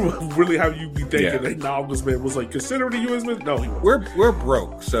 Twitter would really have you be thinking that Nagelsmann was like considered a U.S. man. No, he wasn't. We're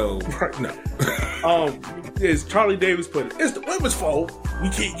broke, so no. As Charlie Davis put it, it's the women's fault. We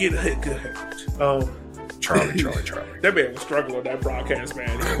can't get a good head coach. Charlie. That man was struggling on that broadcast,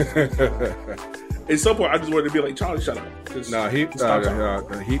 man. At some point, I just wanted to be like, Charlie, shut up. No, he was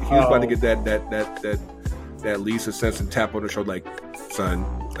about to get that Lisa Simpson tap on the shoulder, like, son,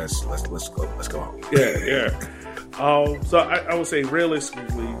 let's go home. Yeah. So I would say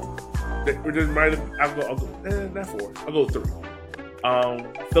realistically, I'll go not 4. I'll go 3.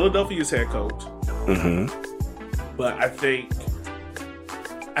 Philadelphia's head coach, but I think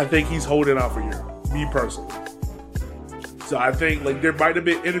he's holding out for Europe. Me personally. So I think there might have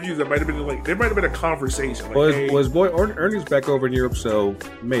been interviews. There might have been a conversation. Like, was boy Ernie's back over in Europe? So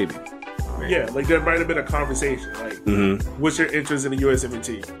maybe. Yeah, there might have been a conversation. Like, what's your interest in the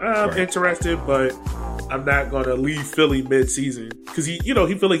USMNT? I'm interested, but I'm not going to leave Philly mid-season because he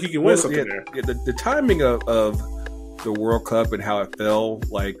feel like he can win something there. Yeah, the timing of the World Cup and how it fell,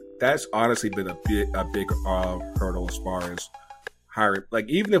 like, that's honestly been a big hurdle as far as hiring. Like,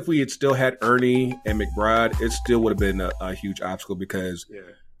 even if we had still had Ernie and McBride, it still would have been a huge obstacle because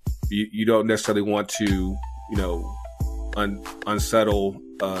you don't necessarily want to, unsettle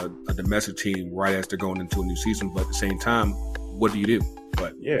a domestic team right as they're going into a new season. But at the same time, what do you do?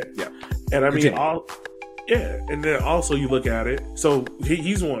 But yeah. And I mean, and then also you look at it. So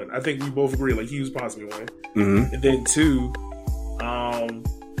he's one. I think we both agree. Like, he was possibly one. Mm-hmm. And then 2,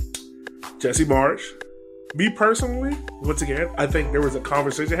 Jesse Marsch. Me personally, once again, I think there was a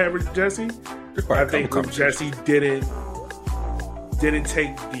conversation had with Jesse. I think Jesse didn't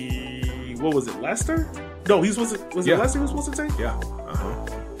take the, what was it, Leicester? No, was it Leicester he was supposed to take? Yeah.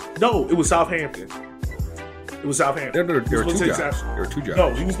 No, it was Southampton. There were 2 jobs.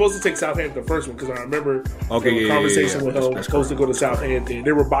 No, he was supposed to take Southampton the first one because I remember a conversation with him. Was supposed to go to Southampton.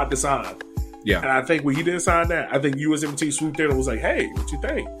 They were about to sign. Yeah. And I think when he didn't sign that, I think USMT swooped in and was like, "Hey, what you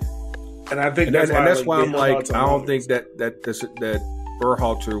think?" And I think that's why I'm like, I don't think that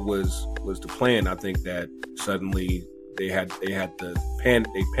Berhalter was the plan. I think that suddenly they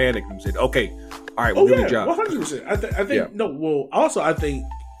panicked and said, "Okay, all right, we'll do the job." 100%. I think no. Well, also I think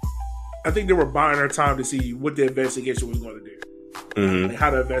they were buying their time to see what the investigation was going to do, like how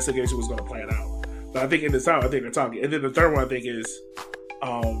the investigation was going to plan out. But I think in this time, I think they're talking. And then the third one I think is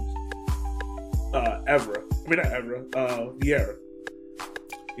Vieira.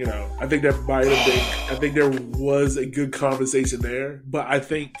 I think that might have been. I think there was a good conversation there, but I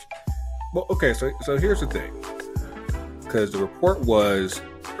think. Well, okay, so here's the thing, because the report was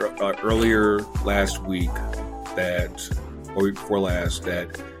earlier last week or week before last, that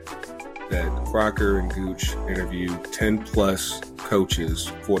Crocker and Gooch interviewed 10 plus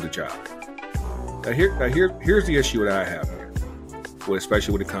coaches for the job. Now here's the issue that I have here,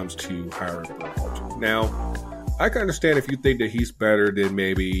 especially when it comes to hiring Berhalter. Now, I can understand if you think that he's better than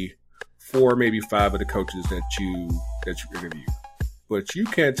maybe 4, maybe 5 of the coaches that you interview, but you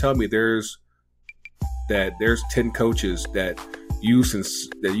can't tell me there's 10 coaches that you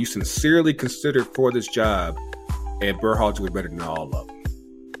sincerely considered for this job, and Berhalter was better than all of them.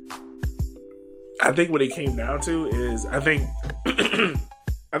 I think what it came down to is I think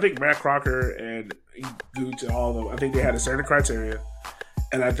Matt Crocker and Gooch and all of them, I think they had a certain criteria.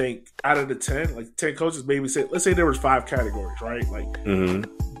 And I think out of the 10, like 10 coaches, maybe let's say there was 5 categories, right? Like,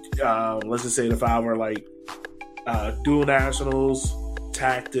 let's just say the 5 are like dual nationals,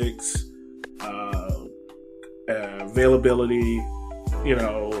 tactics, availability,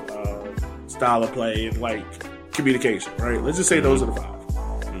 style of play, and like communication, right? Let's just say those are the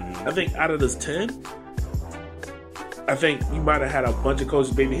 5. I think out of those 10, I think you might have had a bunch of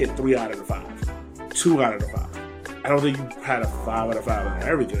coaches maybe hit 3 out of the 5, 2 out of the 5. I don't think you had a 5 out of 5 on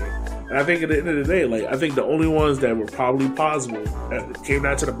everything. And I think at the end of the day, like I think the only ones that were probably possible that came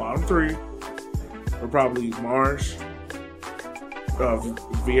down to the bottom 3 were probably Marsh,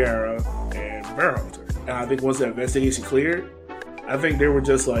 Vieira, and Berhalter. And I think once the investigation cleared, I think they were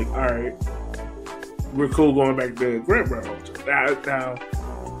just like, all right, we're cool going back to Greg Berhalter. Now,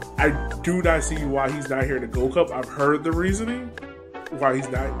 I do not see why he's not here in the Gold Cup. I've heard the reasoning why he's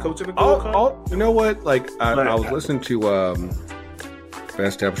not coaching the Gold Cup. You know what? Like I was listening to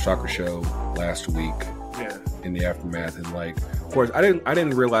Best Ever Soccer Show last week. Yeah. In the aftermath, and like, of course, I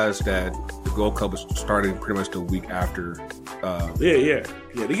didn't realize that the Gold Cup was starting pretty much the week after. They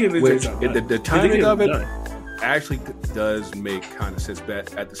the timing of it actually does make kind of sense.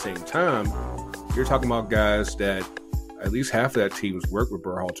 But at the same time, you're talking about guys that at least half of that team's worked with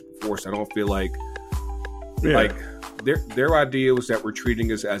Berhalter before, so I don't feel like their idea was that we're treating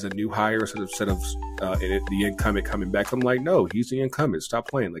this as a new hire instead of the incumbent coming back. I'm like, no, he's the incumbent. Stop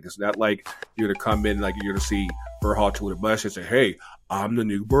playing. Like, it's not like you're gonna come in like you're gonna see Berhalter with a bus and say, "Hey, I'm the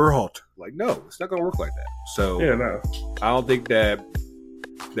new Berhalter." Like, no, it's not gonna work like that. So I don't think that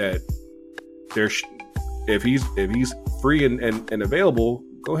there's if he's free and available,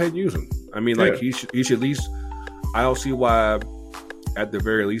 go ahead and use him. I mean, like he should at least. I don't see why, at the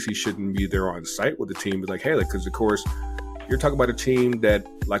very least, he shouldn't be there on site with the team. It's like, hey, because of course, you're talking about a team that,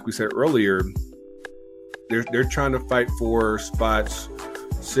 like we said earlier, they're trying to fight for spots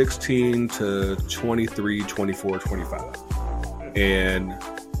 16 to 23, 24, 25. And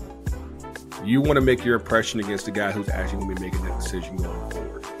you want to make your impression against the guy who's actually going to be making that decision going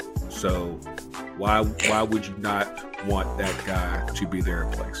forward. So why would you not want that guy to be there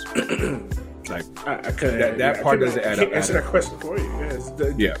in place? Like that part doesn't add up. Answer that question for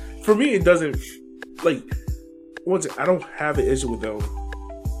you. For me, it doesn't. Like, I don't have an issue with them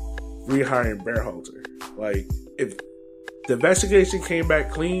rehiring Berhalter. Like, if the investigation came back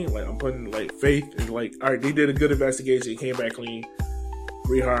clean, like I'm putting like faith in like, all right, they did a good investigation, came back clean,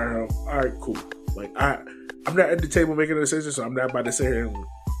 rehire him. All right, cool. Like I'm not at the table making a decision, so I'm not about to sit here and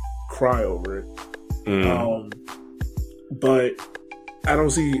cry over it. But I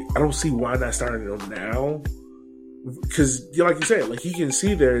don't see why not starting them now. Because, like you said, like he can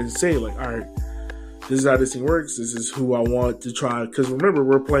see there and say, like, all right, this is how this thing works. This is who I want to try. Because remember,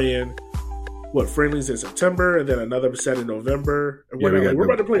 we're playing friendlies in September and then another set in November. And we're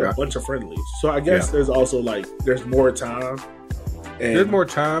about to play a bunch of friendlies. So I guess there's also there's more time. And there's more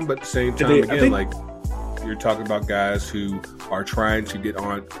time, but at the same time, like you're talking about guys who are trying to get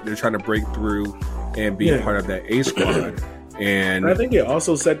on. They're trying to break through and be part of that A squad. And I think it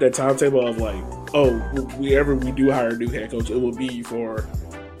also set that timetable of like, oh, whenever we do hire a new head coach, it will be for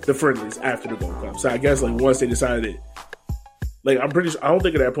the friendlies after the Gold Cup. So I guess like once they decided, like I don't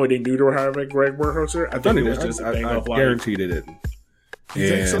think at that point they knew they were hiring Greg Berhalter. I think it was just a thing of like, guaranteed it didn't. You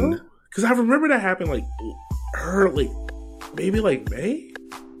think so? Because I remember that happened like early, maybe like May.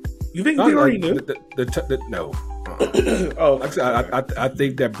 You think they already knew? No. Oh, I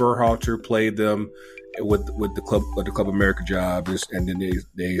think that Berhalter played them with the Club America job, and then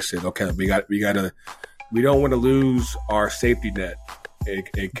they said, okay, we don't want to lose our safety net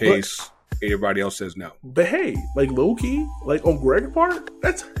in case anybody else says no. But hey, like low key, like on Greg's part,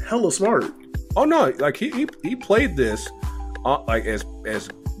 that's hella smart. Oh no, like he played this like as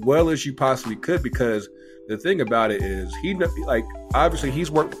well as you possibly could, because the thing about it is obviously he's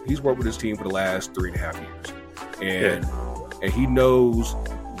worked with his team for the last 3.5 years, and he knows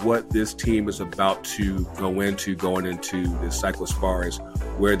what this team is about to going into this cycle as far as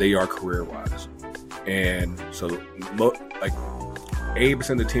where they are career-wise. And so, like, 80%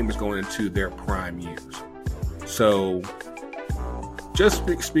 of the team is going into their prime years. So, just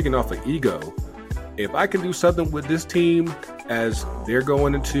speaking off of ego, if I can do something with this team as they're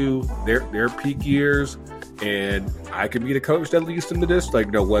going into their peak years, and I can be the coach that leads them to this,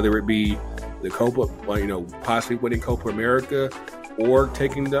 like, whether it be the Copa, possibly winning Copa America or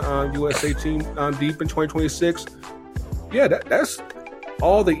taking the USA team deep in 2026. Yeah, that's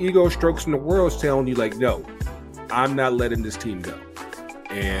all the ego strokes in the world is telling you, like, no, I'm not letting this team go.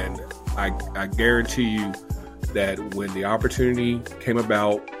 And I guarantee you that when the opportunity came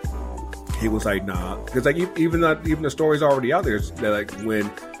about, he was like, nah. Because like even the story's already out there. That like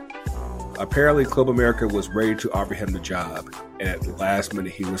when apparently Club America was ready to offer him the job, and at the last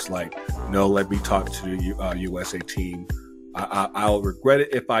minute he was like, no, let me talk to the USA team. I'll regret it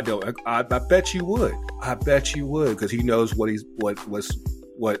if I don't. I bet you would. I bet you would, because he knows what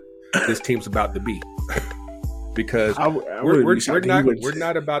this team's about to be. Because we're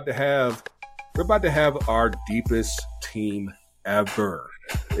not about to have. We're about to have our deepest team ever.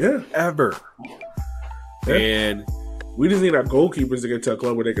 Yeah. Ever. Yeah. And we just need our goalkeepers to get to a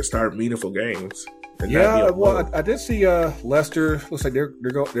club where they can start meaningful games. Yeah, well, I did see Leicester. Looks like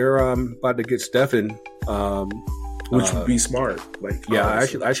they're about to get Stefan. Which would be smart. Like, yeah, I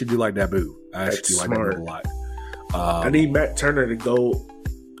actually do like that move. I actually do like that move a lot. I need Matt Turner to go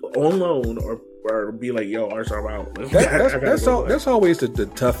on loan or be like, yo, Arsenal, I'm out. That's always the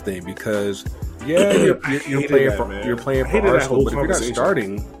tough thing, because you're playing for Arsenal, but if you're not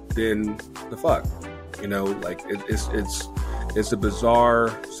starting, then the fuck, like it's a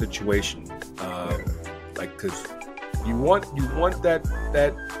bizarre situation, like, because you want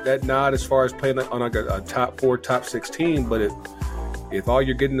that nod as far as playing on like a top 4, top 6 team, but if all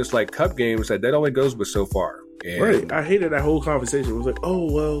you're getting is like cup games, that only goes but so far. And right, I hated that whole conversation. It was like,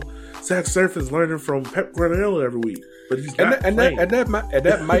 oh well, Zach Surfin's learning from Pep Guardiola every week, but he's not playing.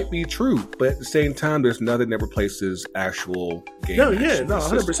 That might be true, but at the same time, there's nothing that replaces actual game. 100%.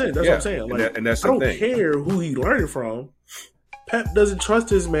 That's what I'm saying. Like, and that's I don't care who he learning from. Pep doesn't trust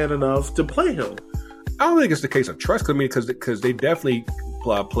his man enough to play him. I don't think it's the case of trust. I mean, because they definitely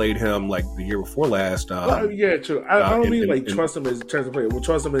played him like the year before last. Yeah, true. I don't mean trust him in terms of play. We'll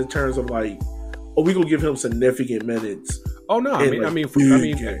trust him in terms of like, oh, we gonna give him significant minutes. Oh no, I mean,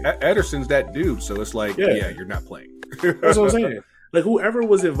 Ederson's that dude, so it's like, yeah you're not playing. That's what I'm saying. Like, whoever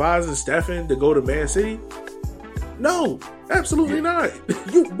was advising Stefan to go to Man City, no, absolutely not.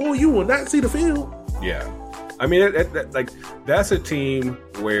 You will not see the field. Yeah, I mean, that's a team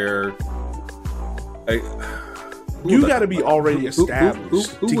where you got to be already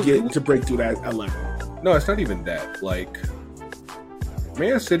established to break through that level. No, it's not even that. Like,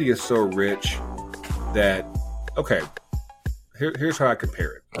 Man City is so rich that, okay, here's how I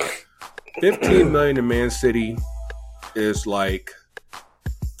compare it. 15 million to Man City is like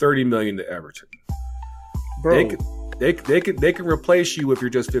 30 million to Everton. Bro, they can replace you if you're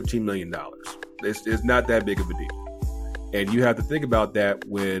just $15 million. It's not that big of a deal. And you have to think about that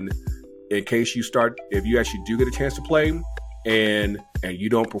when, in case if you actually do get a chance to play and you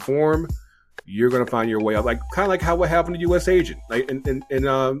don't perform, you're going to find your way out. Like, kind of like what happened to U.S. Agent, like in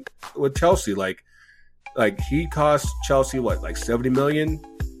with Chelsea, like he cost Chelsea like $70 million,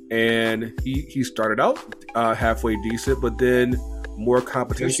 and he started out halfway decent, but then more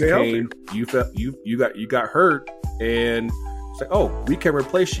competition came. You got hurt, and it's like, oh, we can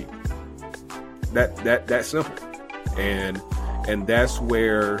replace you. That simple, and that's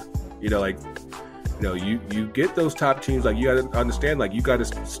where you get those top teams. Like, you got to understand, like, you got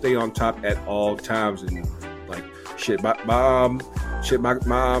to stay on top at all times. And like, my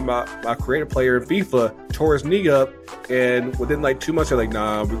creative player in FIFA tore his knee up, and within like 2 months, they're like,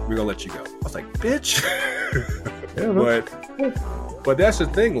 nah, we're gonna let you go. I was like, bitch. But that's the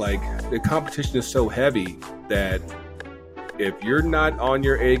thing. Like, the competition is so heavy that if you're not on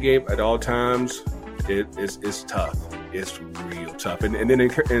your A game at all times, it's tough. It's real tough. And then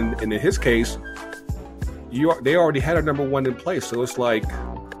in his case, they already had a number 1 in place, so it's like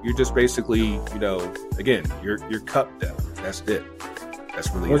you're just basically, again, you're cup depth. That's it. That's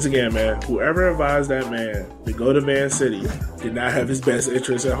really once again, man. Whoever advised that man to go to Man City did not have his best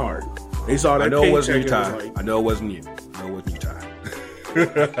interest at heart. They saw that. I know it wasn't you, Ty. I know it wasn't you. Ty.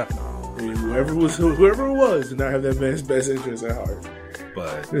 Whoever it was did not have that man's best interest at heart.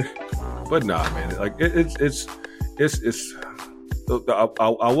 But nah, man. Like, it's.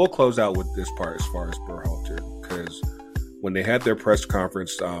 I will close out with this part as far as Berhalter, because when they had their press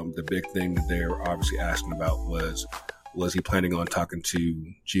conference, the big thing that they were obviously asking about was he planning on talking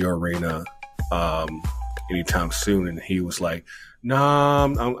to Gio Reyna anytime soon, and he was like, nah,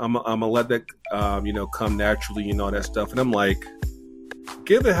 I'm gonna let that come naturally and all that stuff. And I'm like,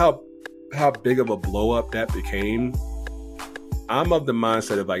 given how big of a blow up that became, I'm of the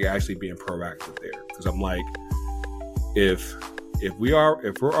mindset of like actually being proactive there, because I'm like, if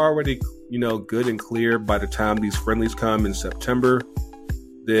we're already, you know, good and clear by the time these friendlies come in September,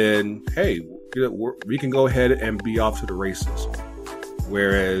 then hey, you know, we can go ahead and be off to the races.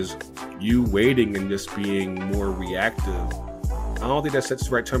 Whereas you waiting and just being more reactive, I don't think that sets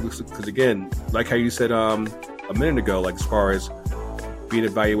the right tone, because again, like how you said a minute ago, like as far as being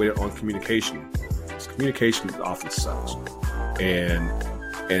evaluated on communication often sucks, and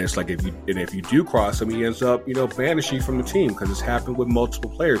it's like if you do cross him, he ends up, you know, banishing you from the team, because it's happened with multiple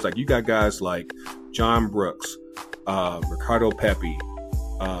players. Like you got guys like John Brooks, Ricardo Pepi,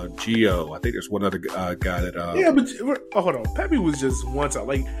 Gio. I think there's one other guy that. Hold on, Pepi was just one time,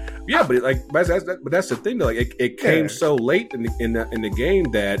 like. Yeah, but that's the thing though. Like it came so late in the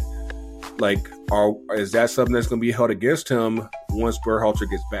game that, like, is that something that's going to be held against him once Berhalter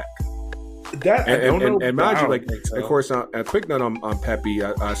gets back? That I don't know. And mind you, like, so. Of course, a quick note on Pepi.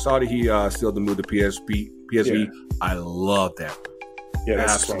 I saw that he sealed the move to PSV. Yeah. I love that. Yeah,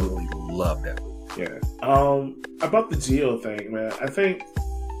 that's absolutely love that. Yeah. About the Gio thing, man. I think,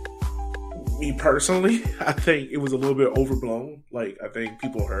 me personally, I think it was a little bit overblown. Like, I think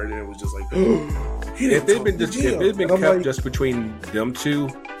people heard it and was just like, if they'd been kept like, just between them two,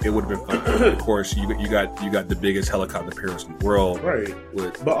 it would have been fun. Of course, you got the biggest helicopter appearance in the world, right?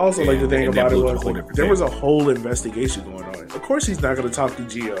 But also, like, the thing about it was, like, there was a whole investigation going on. Of course, he's not going to talk to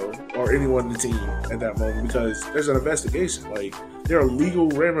Gio or anyone in the team at that moment, because there's an investigation. Like, there are legal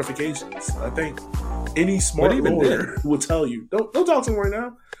ramifications. I think any smart lawyer will tell you, don't talk to him right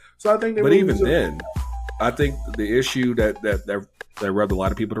now. So I think, but even then, I think the issue that rubbed a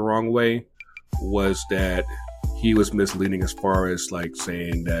lot of people the wrong way was that he was misleading as far as like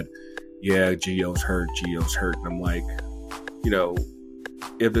saying that, yeah, Gio's hurt. And I'm like, you know,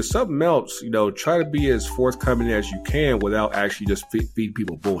 if there's something else, you know, try to be as forthcoming as you can without actually just feed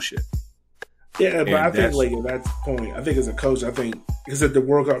people bullshit. Yeah, but I think, like, at that point, I think as a coach, I think, because at the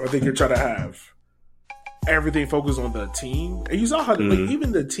World Cup, I think you're trying to have everything focused on the team. And you saw how, like,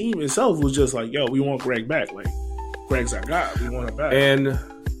 even the team itself was just like, yo, we want Greg back. Like, Greg's our guy. We want him back. And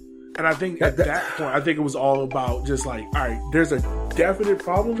I think at that point, I think it was all about just like, all right, there's a definite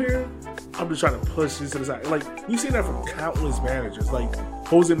problem here. I'm just trying to push this to the side. Like, we've seen that from countless managers, like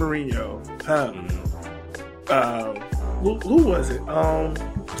Jose Mourinho, who was it?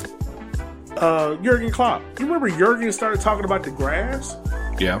 Jurgen Klopp. You remember Jurgen started talking about the grass?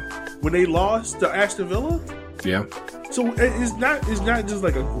 Yeah. When they lost to Aston Villa? Yeah. So it's not just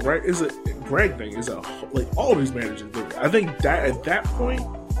like a Greg thing. It's like all these managers do it. I think that at that point,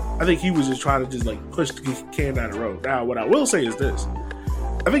 I think he was just trying to just like push the can down the road. Now, what I will say is this.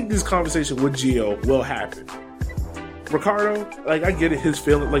 I think this conversation with Gio will happen. Ricardo, like, I get it, his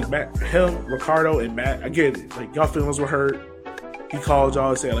feeling, like, Ricardo and Matt, I get it. Like, y'all feelings were hurt. He called y'all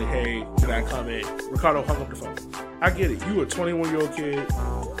and said, like, hey, can I come in? Ricardo hung up the phone. I get it. You a 21-year-old kid.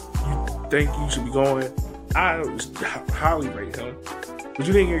 You think you should be going. I highly rate him. But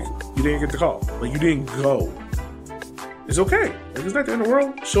you didn't get the call. Like, you didn't go. It's okay. Like, it's not the end of the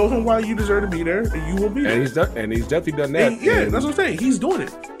world. Show him why you deserve to be there, and you will be there. And he's definitely done that. And that's what I'm saying. He's doing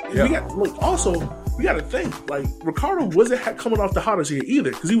it. Yeah. We got to think, like, Ricardo wasn't coming off the hottest here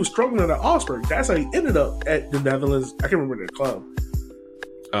either, because he was struggling at Augsburg. That's how he ended up at the Netherlands. I can't remember the club.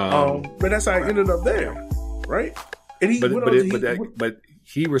 But that's how he ended up there, right? And but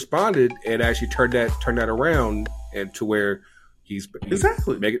he responded and actually turned that around, and to where he's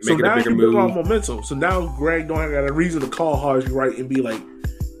exactly making a bigger move. On momentum. So now Greg don't have a reason to call Haji, right, and be like,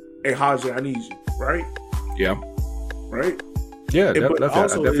 "Hey Haji, I need you," right? Yeah. Right. Yeah, I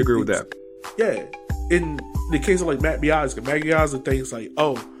definitely agree with that. Yeah. In the case of like Matt Biazga thinks like,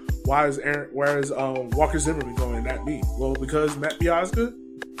 oh, why is Walker Zimmerman going, not me? Well, because Matt Biazga,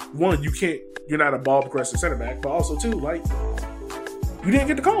 one, you're not a ball progressive center back, but also two, like, you didn't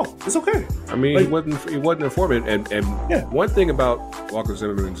get the call. It's okay. I mean, like, he wasn't informative, and one thing about Walker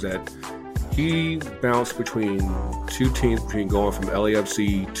Zimmerman is that he bounced between two teams, between going from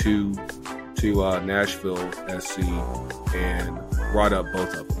LAFC to Nashville SC, and brought up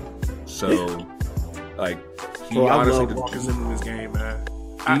both of them. So, like, he honestly did Walker Zimmerman's game, man.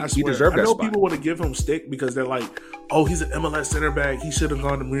 He deserved that spot. I know people want to give him stick because they're like, oh, he's an MLS center back. He should have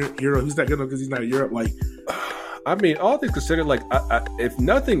gone to Europe. He's not good enough because he's not in Europe. Like, I mean, all things considered, like, if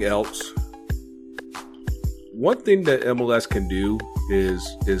nothing else, one thing that MLS can do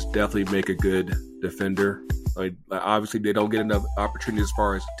is definitely make a good defender. Like, obviously, they don't get enough opportunity as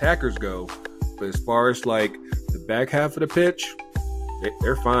far as attackers go, but as far as like the back half of the pitch,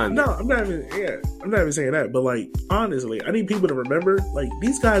 they're fine. No, I'm not even saying that. But like, honestly, I need people to remember, like,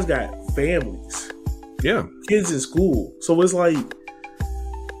 these guys got families. Yeah. Kids in school. So it's like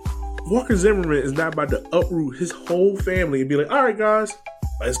Walker Zimmerman is not about to uproot his whole family and be like, all right, guys,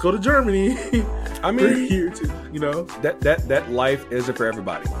 let's go to Germany. I mean, we're here to, that life isn't for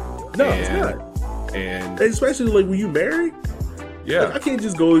everybody. No, it's not. And especially like when you married. Yeah. Like,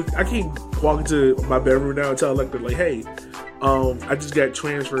 I can't walk into my bedroom now and tell Electra, like, hey, I just got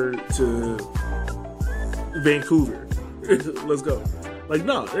transferred to Vancouver. Let's go. Like,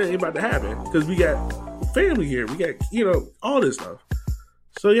 no, it ain't about to happen because we got family here. We got, all this stuff.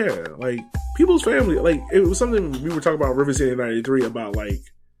 So, yeah, like, people's family, like, it was something we were talking about River City in 93 about, like,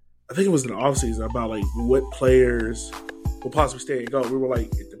 I think it was in the offseason about, like, what players will possibly stay and go. We were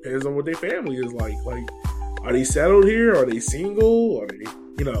like, it depends on what their family is like. Like, are they settled here? Are they single? Are they,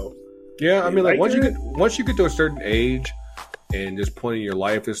 Yeah, I mean, like, once you get to a certain age and this point in your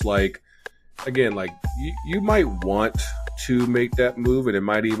life, it's like, again, like, you might want to make that move, and it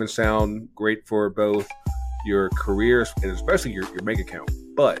might even sound great for both your careers and especially your bank account.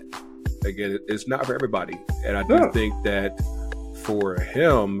 But again, it's not for everybody. And I do think that for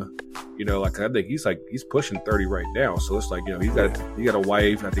him, like, I think he's pushing 30 right now. So it's like, he got a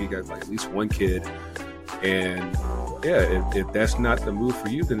wife. I think he got like at least one kid. And yeah, if that's not the move for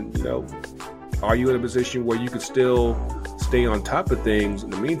you, then, are you in a position where you could still stay on top of things in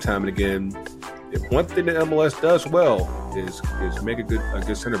the meantime? And again, if one thing that MLS does well is make a good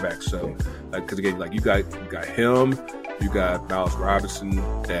center back. So, because again, like, you got him, you got Miles Robinson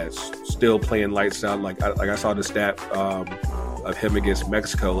that's still playing lights out. Like I saw the stat of him against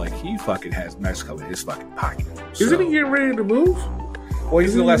Mexico. Like, he fucking has Mexico in his fucking pocket. Isn't he getting ready to move? Well,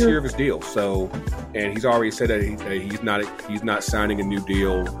 he's in the last year of his deal. So, and he's already said that he's not signing a new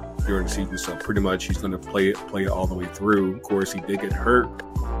deal during the season. So pretty much he's going to play it all the way through. Of course, he did get hurt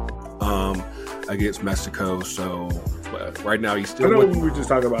against Mexico. So right now he's still. I know we were just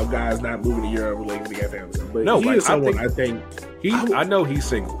talking about guys not moving to Europe like when they got families. But no, he is someone I think I know he's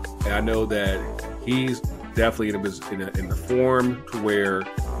single, and I know that he's definitely in the form to where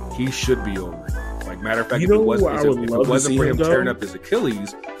he should be over it. Like, matter of fact, if it wasn't for him tearing up his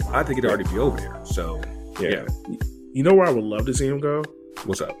Achilles, I think it'd already be over there. So yeah. You know where I would love to see him go?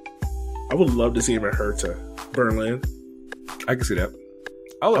 What's up? I would love to see him at Hertha Berlin. I can see that.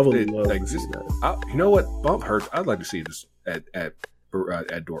 I would love to see that. You know what? Bump Hurts. I'd like to see this at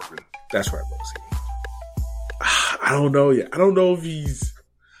Dortmund. That's where I'd love to see him. I don't know yet. I don't know if he's.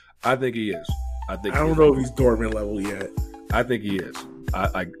 I think he is. I don't know if he's Dortmund level yet. I think he is.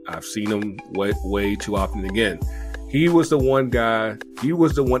 I've seen him way too often. Again, he was the one guy. He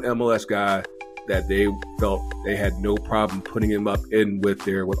was the one MLS guy that they felt they had no problem putting him up in with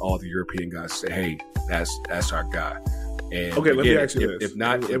all the European guys. Say, hey, that's our guy. And okay, again, let me ask you this. If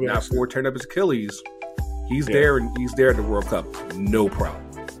not for tearing up his Achilles, he's there and he's there at the World Cup, no problem.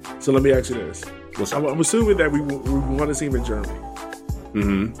 So let me ask you this. What's up? I'm assuming that we want to see him in Germany.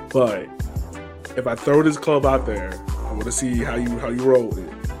 Mm-hmm. But if I throw this club out there, I want to see how you roll with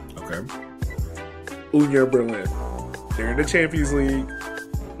it. Okay. Union Berlin. They're in the Champions League.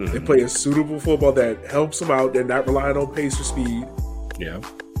 Mm-hmm. They play a suitable football that helps them out. They're not relying on pace or speed. Yeah.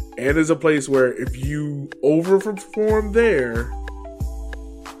 And it's a place where if you overperform there,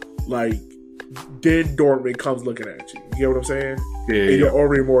 like, then Dortmund comes looking at you. You get what I'm saying? Yeah. And you're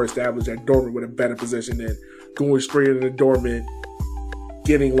already more established at Dortmund with a better position than going straight into Dortmund,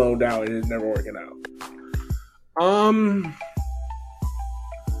 getting loaned out, and it never working out.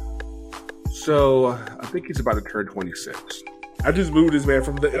 So I think he's about to turn 26. I just moved this man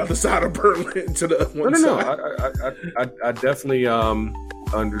from the other side of Berlin to the one side. No. I definitely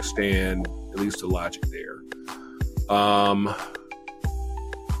understand at least the logic there.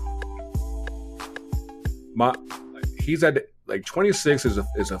 He's at like 26 is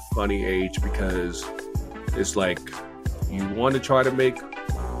a funny age because it's like you want to try to make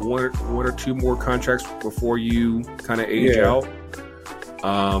one or two more contracts before you kind of age out.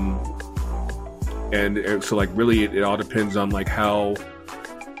 And so, like, really it all depends on like how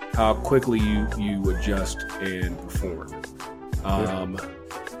quickly you adjust and perform.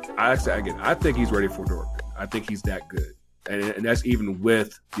 I think he's ready for Dortmund. I think he's that good, and that's even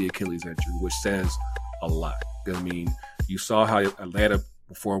with the Achilles injury, which says a lot. I mean, you saw how Atlanta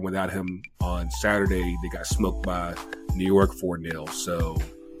performed without him on Saturday. They got smoked by New York 4-0. So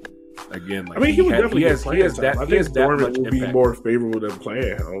again, like, I mean, he would definitely get playing time. I think Dortmund will be more favorable than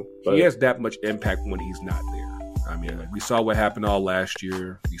playing him. He has that much impact when he's not there. I mean, like, we saw what happened all last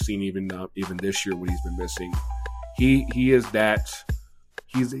year. We've seen even this year when he's been missing. He is that.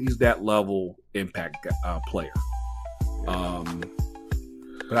 He's that level impact player.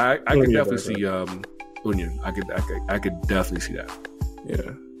 But I could definitely see Union. I could definitely see that.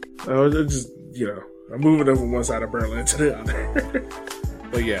 Yeah. Just I'm moving them from one side of Berlin to the other.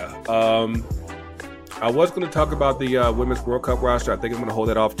 But yeah, I was going to talk about the Women's World Cup roster. I think I'm going to hold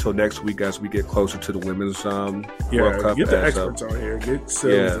that off till next week as we get closer to the Women's World Cup. Get the experts on here. Get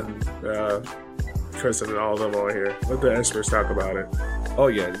Sills and Kristen and all of them on here. Let the experts talk about it. Oh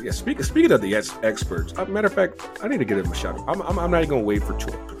yeah. Speaking of the experts, matter of fact, I need to give them a shout out. I'm not even going to wait for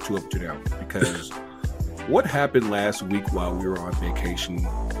two up to now, because what happened last week while we were on vacation,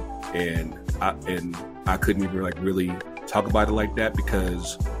 and I couldn't even really talk about it like that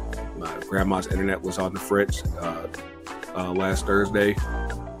because my grandma's internet was on the fritz last Thursday.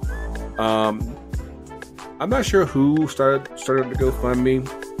 I'm not sure who started the GoFundMe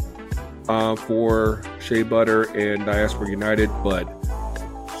for Shea Butter and Diaspora United, but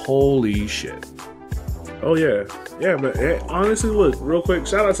holy shit. Oh yeah, but honestly, look, real quick,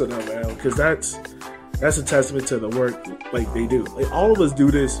 shout out to them, man, because that's a testament to the work they do. All of us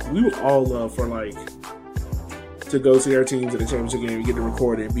do this. We would all love for to go see our teams at the championship game and get to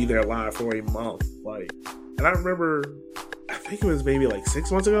record it and be there live for a month. And I remember, I think it was maybe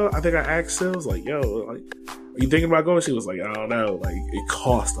 6 months ago, I think I asked Sills, yo, are you thinking about going? She was like, I don't know. It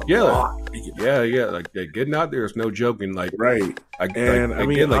cost a lot. Yeah. Getting out there is no joking. Right.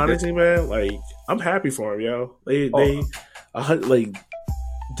 Honestly, man, I'm happy for them, yo.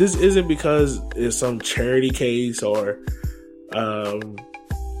 This isn't because it's some charity case or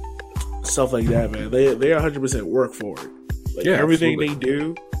stuff like that, man. They 100% work for it. Everything absolutely. They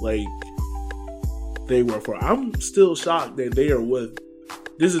do, they work for it. I'm still shocked that they are with.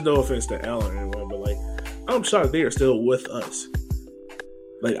 This is no offense to Ellen or anyone, but I'm shocked they are still with us.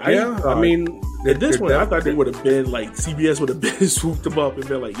 At this point, I thought they would have been CBS would have been swooped them up and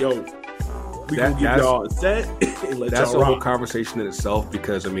been yo, we gonna give y'all a set. And that's a whole conversation in itself,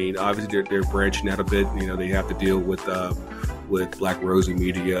 because obviously they're branching out a bit. They have to deal with Black Rosie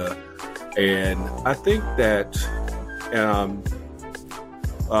Media, and I think that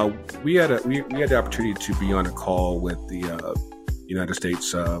we had the opportunity to be on a call with the United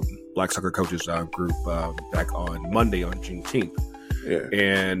States Black Soccer Coaches group back on Monday on Juneteenth. Yeah,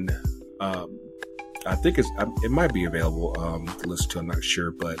 and I think it might be available to listen to. I'm not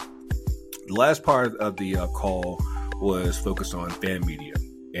sure, but the last part of the call was focused on fan media,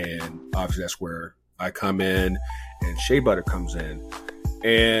 and obviously that's where I come in and Shea Butter comes in.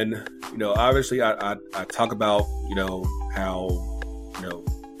 And obviously I talk about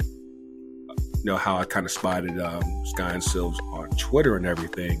how I kind of spotted Sky and Sills on Twitter and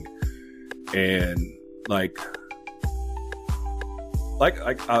everything, and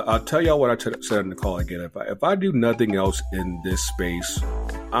I'll tell y'all what I said in the call again. If I do nothing else in this space,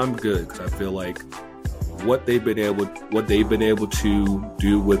 I'm good, because I feel like what they've been able to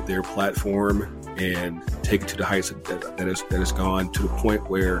do with their platform and take it to the heights that it's gone, to the point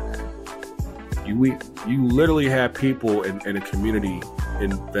where you literally have people in a community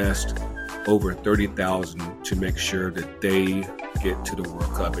invest over $30,000 to make sure that they get to the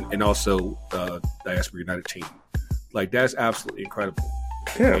World Cup, and also Diaspora United team. That's absolutely incredible.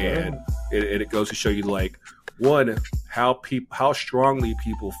 Yeah, and it goes to show you one, how strongly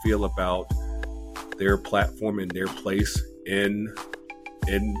people feel about their platform and their place in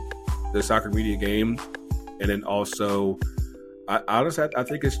the soccer media game, and then also, I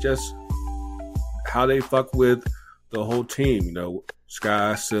think it's just how they fuck with the whole team.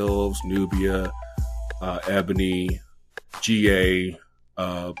 Sky, Sills, Nubia, Ebony, GA,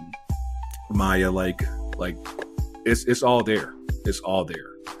 Maya, it's all there. It's all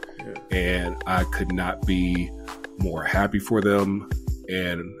there. Yeah. And I could not be more happy for them.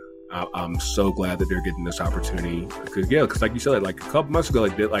 And I'm so glad that they're getting this opportunity. Because like you said, a couple months ago,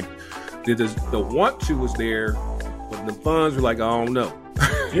 the want to was there, but the funds were I don't know.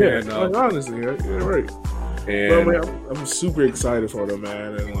 Yeah, and, honestly, you're right. And man, I'm super excited for them,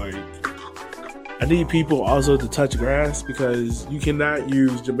 man. And I need people also to touch grass, because you cannot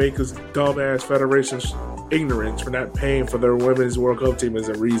use Jamaica's dumbass federation's ignorance for not paying for their women's World Cup team as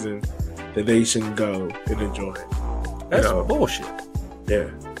a reason that they shouldn't go and enjoy it. That's bullshit. Yeah.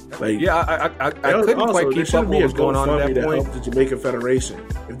 I couldn't quite keep up what was going on at that point. The Jamaican Federation.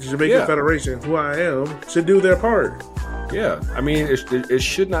 If the Jamaican Federation, who I am, should do their part. Yeah. It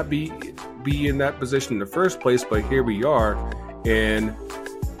should not be in that position in the first place, but here we are. And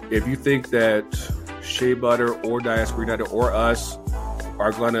if you think that Shea Butter or Diaspora United or us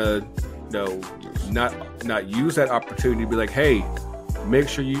are gonna not use that opportunity to be hey, make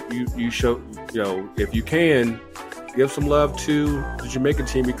sure you show, if you can, give some love to the Jamaican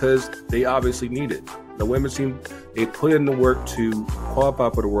team, because they obviously need it. The women's team, they put in the work to qualify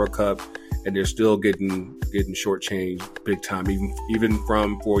for the World Cup, and they're still getting shortchanged big time, even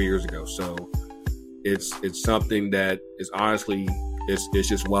from 4 years ago. So it's something that is honestly it's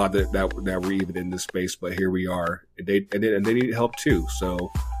just wild that we're even in this space, but here we are, and they need help too.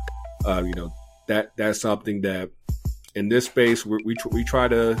 So that's something that in this space we try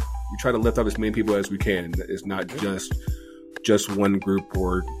to lift up as many people as we can. It's not just one group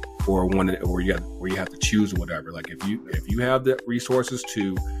or one where you have to choose or whatever. Like if you have the resources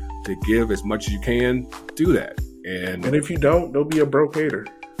to give as much as you can, do that. And if you don't be a broke hater.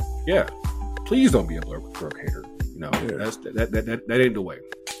 Yeah, please don't be a broke hater. That ain't the way.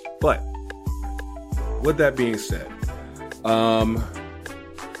 But with that being said,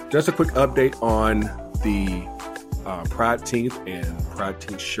 just a quick update on the Pride Teenth and Pride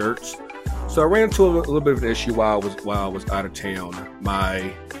Teenth shirts. So I ran into a little bit of an issue while I was out of town.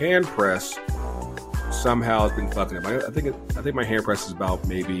 My hand press somehow has been fucking up. I think my hand press is about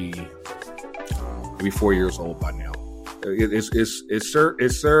maybe 4 years old by now. It's served.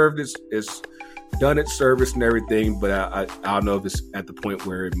 It's done its service and everything, but I don't know if it's at the point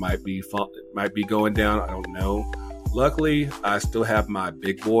where it might be going down. I don't know. Luckily, I still have my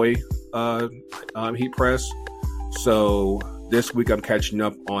big boy heat press. So this week I'm catching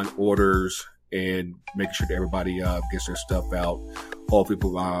up on orders and making sure that everybody gets their stuff out. Hopefully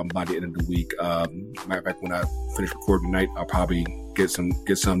by the end of the week. Matter of fact, when I finish recording tonight, I'll probably get some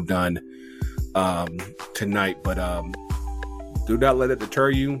done tonight. But do not let it deter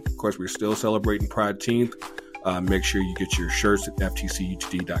you. Of course, we're still celebrating Pride Teenth. Make sure you get your shirts at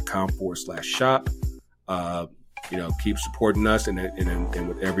ftcutd.com/shop. Keep supporting us, and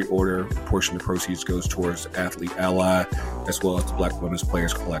with every order, a portion of the proceeds goes towards Athlete Ally, as well as the Black Women's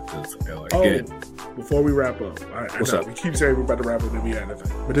Players Collective. Again, before we wrap up, what's up? We keep saying we're about to wrap up and we had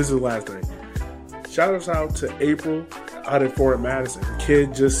nothing, but this is the last thing. Shout out to April out in Fort Madison. Her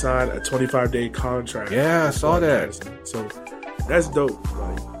kid just signed a 25-day contract. Yeah, I saw that. Madison. So that's dope.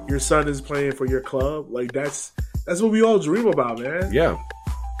 Like, your son is playing for your club. Like, that's what we all dream about, man. Yeah.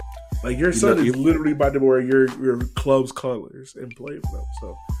 Like, your son is literally about to wear your club's colors and play for them.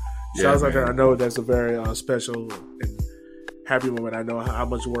 So, sounds like I know that's a very special and happy moment. I know how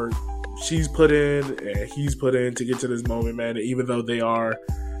much work she's put in and he's put in to get to this moment, man. And even though they are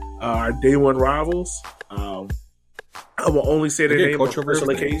our day one rivals, I will only say their name on special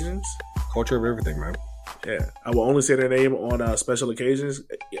occasions. Culture of everything, man. Yeah, I will only say their name on special occasions.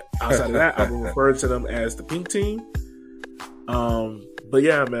 Outside of that, I will refer to them as the Pink Team. But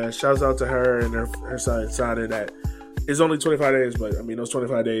yeah, man, shouts out to her and her son signing that. It's only 25 days, but I mean, those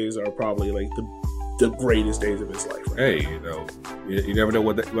 25 days are probably like the greatest days of his life. Right? Hey, you never know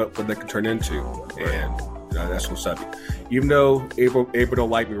what that can turn into, and that's what's up. Even though April don't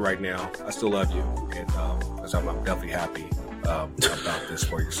like me right now, I still love you, and I'm definitely happy about this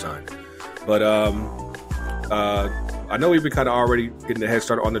for your son. But I know we've been kind of already getting the head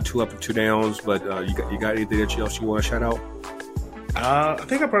start on the 2 up and 2 downs, but you got anything else you want to shout out? I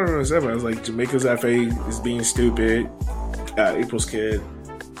think I probably said it. I was like, Jamaica's FA is being stupid. April's kid.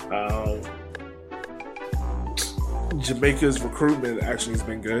 Jamaica's recruitment actually has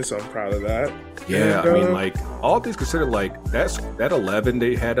been good, so I'm proud of that. Yeah, and, I mean, like, all things considered, like, that 11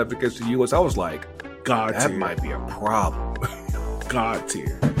 they had up against the U.S., I was like, God that tier. might be a problem. God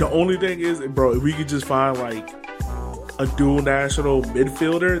tier. The only thing is, bro, if we could just find, like, a dual national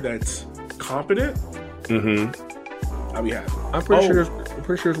midfielder that's competent, I'll be happy. I'm pretty sure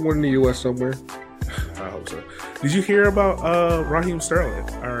there's one in the U.S. somewhere. I hope so. Did you hear about Raheem Sterling,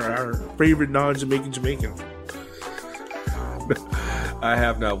 our favorite non-Jamaican Jamaican? I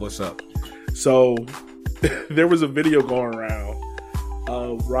have not. What's up? So there was a video going around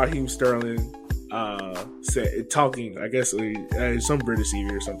of Raheem Sterling talking, I guess, some British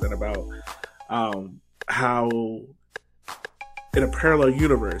TV or something about how in a parallel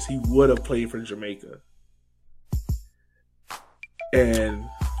universe he would have played for Jamaica. And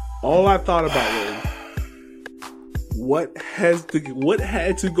all I thought about was what had to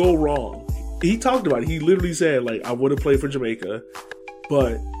go wrong. He talked about it. He literally said, like, I would have played for Jamaica,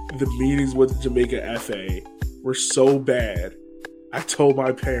 but the meetings with the Jamaica FA were so bad, I told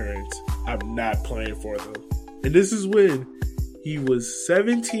my parents I'm not playing for them. And this is when he was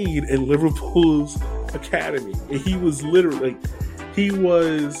 17 in Liverpool's academy. And he was literally,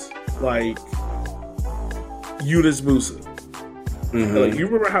 like Yunus Musa. Like, you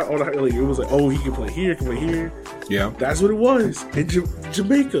remember how like, it was like, oh, he can play here, can play here. Yeah, that's what it was. In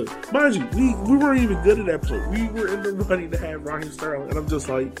Jamaica, mind you, we weren't even good at that point. We were in the running to have Raheem Sterling, and I'm just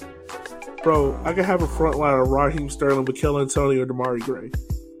like, bro, I could have a front line of Raheem Sterling, Mikel Antonio, Damari Gray,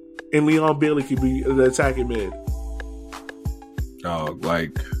 and Leon Bailey could be the attacking mid. Oh,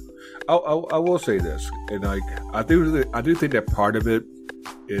 like, I will say this, and like, I do think that part of it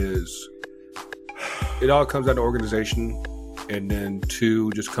is it all comes down to organization, and then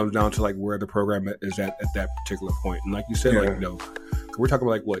 2 just comes down to like where the program is at that particular point. And like you said, like, you know, we're talking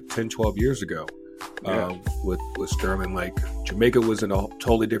about like what 10, 12 years ago with Sterling. Like Jamaica was in a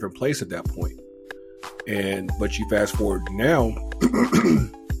totally different place at that point. But you fast forward now,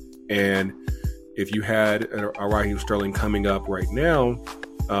 and if you had a Raheem Sterling coming up right now,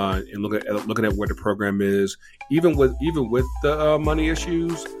 and looking at where the program is, even with the money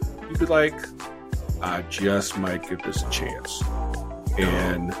issues, you'd be like, I just might give this a chance.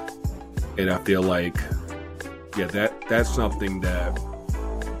 And I feel like, that's something that,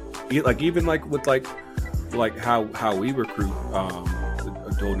 like, even like with like how we recruit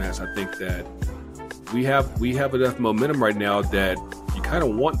Adult Nats, I think that we have enough momentum right now that you kind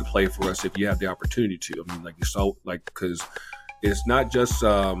of want to play for us if you have the opportunity to. I mean, like you saw, like, because it's not just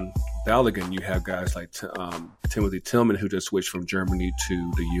Balogun. You have guys like Timothy Tillman, who just switched from Germany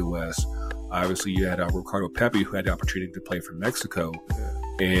to the U.S. Obviously, you had Ricardo Pepi, who had the opportunity to play for Mexico,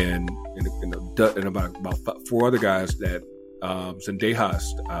 and about 4 other guys that Zendejas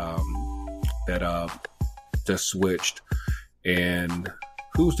that just switched, and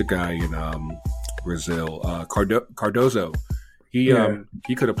who's the guy in Brazil? Cardozo. He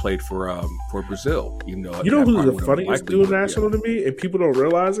could have played for Brazil. You know who's the funniest dude national to me, and people don't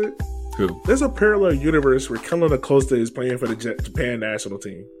realize it. Who? There's a parallel universe where Kellen Acosta is playing for the Japan national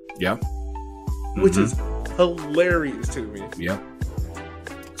team. Yeah, which is hilarious to me. Yeah,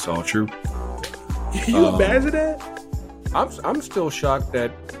 it's all true. Can you imagine that? I'm still shocked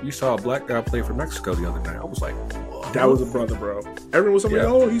that you saw a black guy play for Mexico the other night. I was like, whoa. That was a brother, bro. Everyone was like,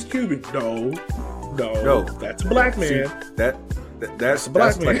 oh, he's Cuban. No, that's a black man. See, that's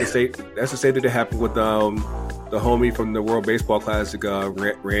like the same. That's the same thing that happened with the homie from the World Baseball Classic,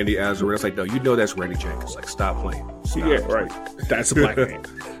 Randy Azarel. It's like, no, you know that's Randy Jenkins. Like, stop playing. Right. That's a black man.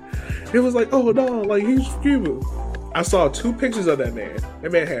 It was like, oh no, like he's Cuban. I saw 2 pictures of that man.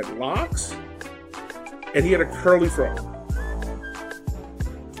 That man had locks, and he had a curly fro.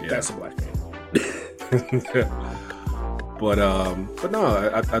 Yeah. That's a black man. But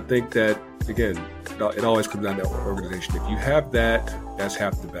no, I think that, again, it always comes down to organization. If you have that, that's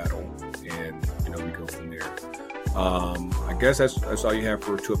half the battle, and we go from there. I guess that's all you have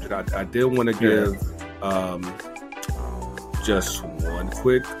for 2 updates. I did want to give just one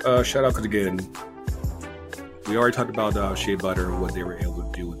quick shout out, because again, we already talked about Shea Butter and what they were able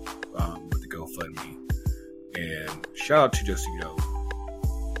to do with the GoFundMe, and shout out to just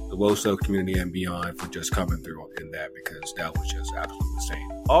the WOSO community and beyond for just coming through in that, because that was just absolutely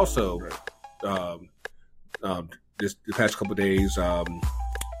insane. Also, the past couple of days,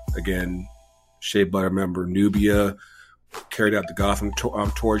 again, Shea Butter member Nubia carried out the Gotham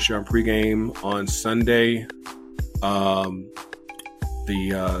torch on pregame on Sunday.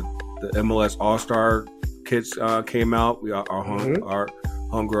 The MLS All-Star kits came out. Our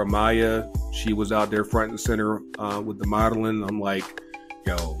homegirl Maya, she was out there front and center with the modeling. I'm like,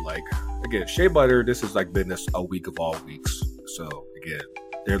 again, Shea Butter, this has like been a week of all weeks. So again,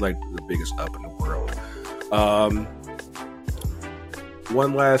 they're like the biggest up in the world.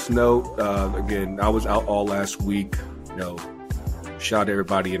 One last note, again, I was out all last week. Shout out to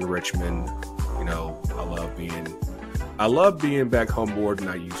everybody in Richmond. I love being back home more than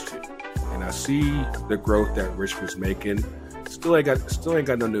I used to, and I see the growth that Richmond's making. Still ain't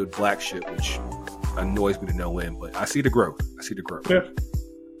got no new black shit, which annoys me to no end. But I see the growth. Yeah.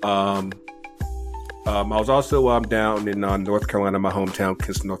 I was also down in North Carolina, my hometown,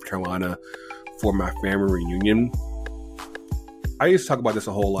 Kinston, North Carolina, for my family reunion. I used to talk about this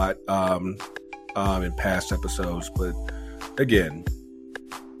a whole lot in past episodes, but again,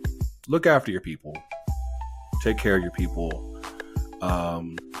 look after your people. Take care of your people.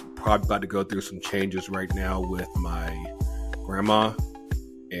 Probably about to go through some changes right now with my grandma,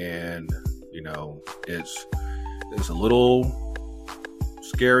 and it's a little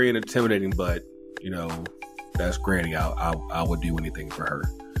scary and intimidating, but that's Granny. I would do anything for her.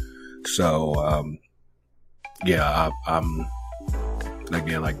 So I'm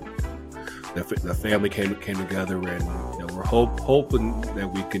again, like, the family came together, and we're hoping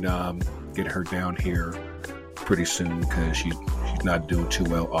that we can get her down here pretty soon, because she's not doing too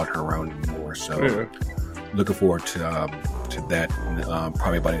well on her own anymore. So looking forward to that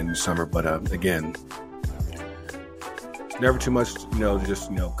probably by the end of the summer. But again, it's never too much to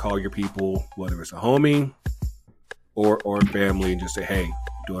just call your people, whether it's a homie or family, and just say, hey,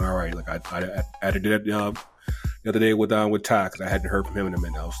 doing all right. Like I did that the other day with Ty, because I hadn't heard from him in a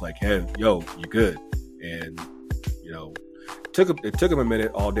minute. I was like, hey, yo, you good? And it took him a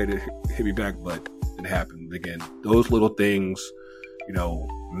minute all day to hit me back, but it happened. Again, those little things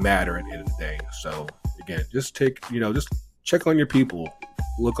matter at the end of the day. So again, just just check on your people,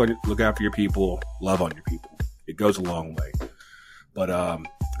 look after your people, love on your people. It goes a long way. But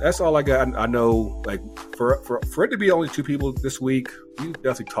that's all I got. I know, like, for it to be only 2 people this week, we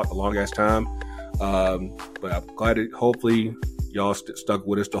definitely talked a long ass time. But I'm glad that hopefully y'all stuck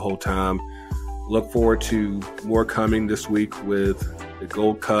with us the whole time. Look forward to more coming this week with the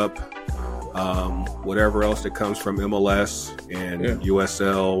Gold Cup, whatever else that comes from MLS and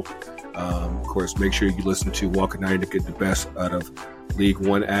USL. Of course, make sure you listen to Walker 90 to get the best out of League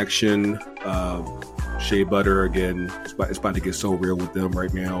One action. Shea Butter, again, it's about to get so real with them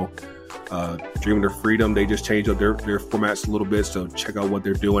right now. Dreaming of Freedom, they just changed up their formats a little bit, so check out what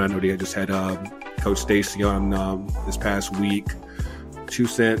they're doing. I know they just had Coach Stacy on this past week. 2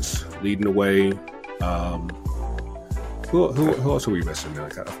 Cents leading the way. Who else are we missing?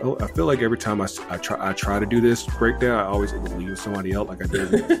 Like, I feel like every time I try to do this breakdown, I always end up leaving somebody out, like I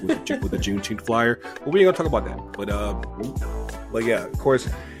did with the Juneteenth flyer. But we ain't gonna talk about that. But yeah, of course.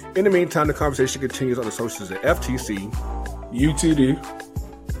 In the meantime, the conversation continues on the socials at FTC, UTD,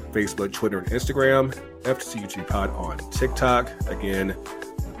 Facebook, Twitter, and Instagram. FTC UTD Pod on TikTok. Again,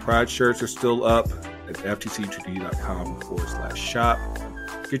 Pride shirts are still up at ftcutd.com/shop.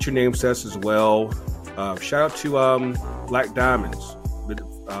 Get your name sets as well. Shout out to Black Diamonds.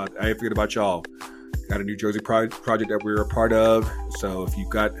 I ain't forget about y'all. Got a New Jersey project that we're a part of. So if you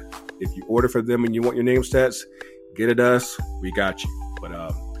order for them and you want your name sets, get it us. We got you. But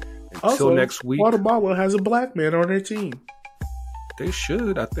until also, next week. Guatemala has a black man on their team. They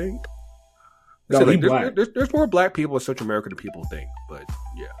should, I think. No, there's more black people in Central America than people think. But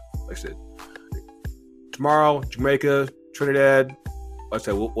yeah, like I said, tomorrow, Jamaica, Trinidad. Like I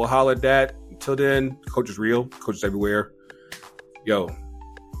said, we'll holler at that. Until then, coach is real. Coaches everywhere. Yo,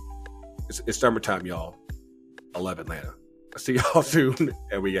 it's summertime, y'all. I love Atlanta. I'll see y'all soon,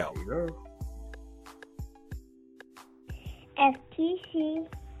 and we out. FTC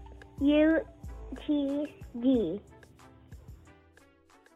UTD.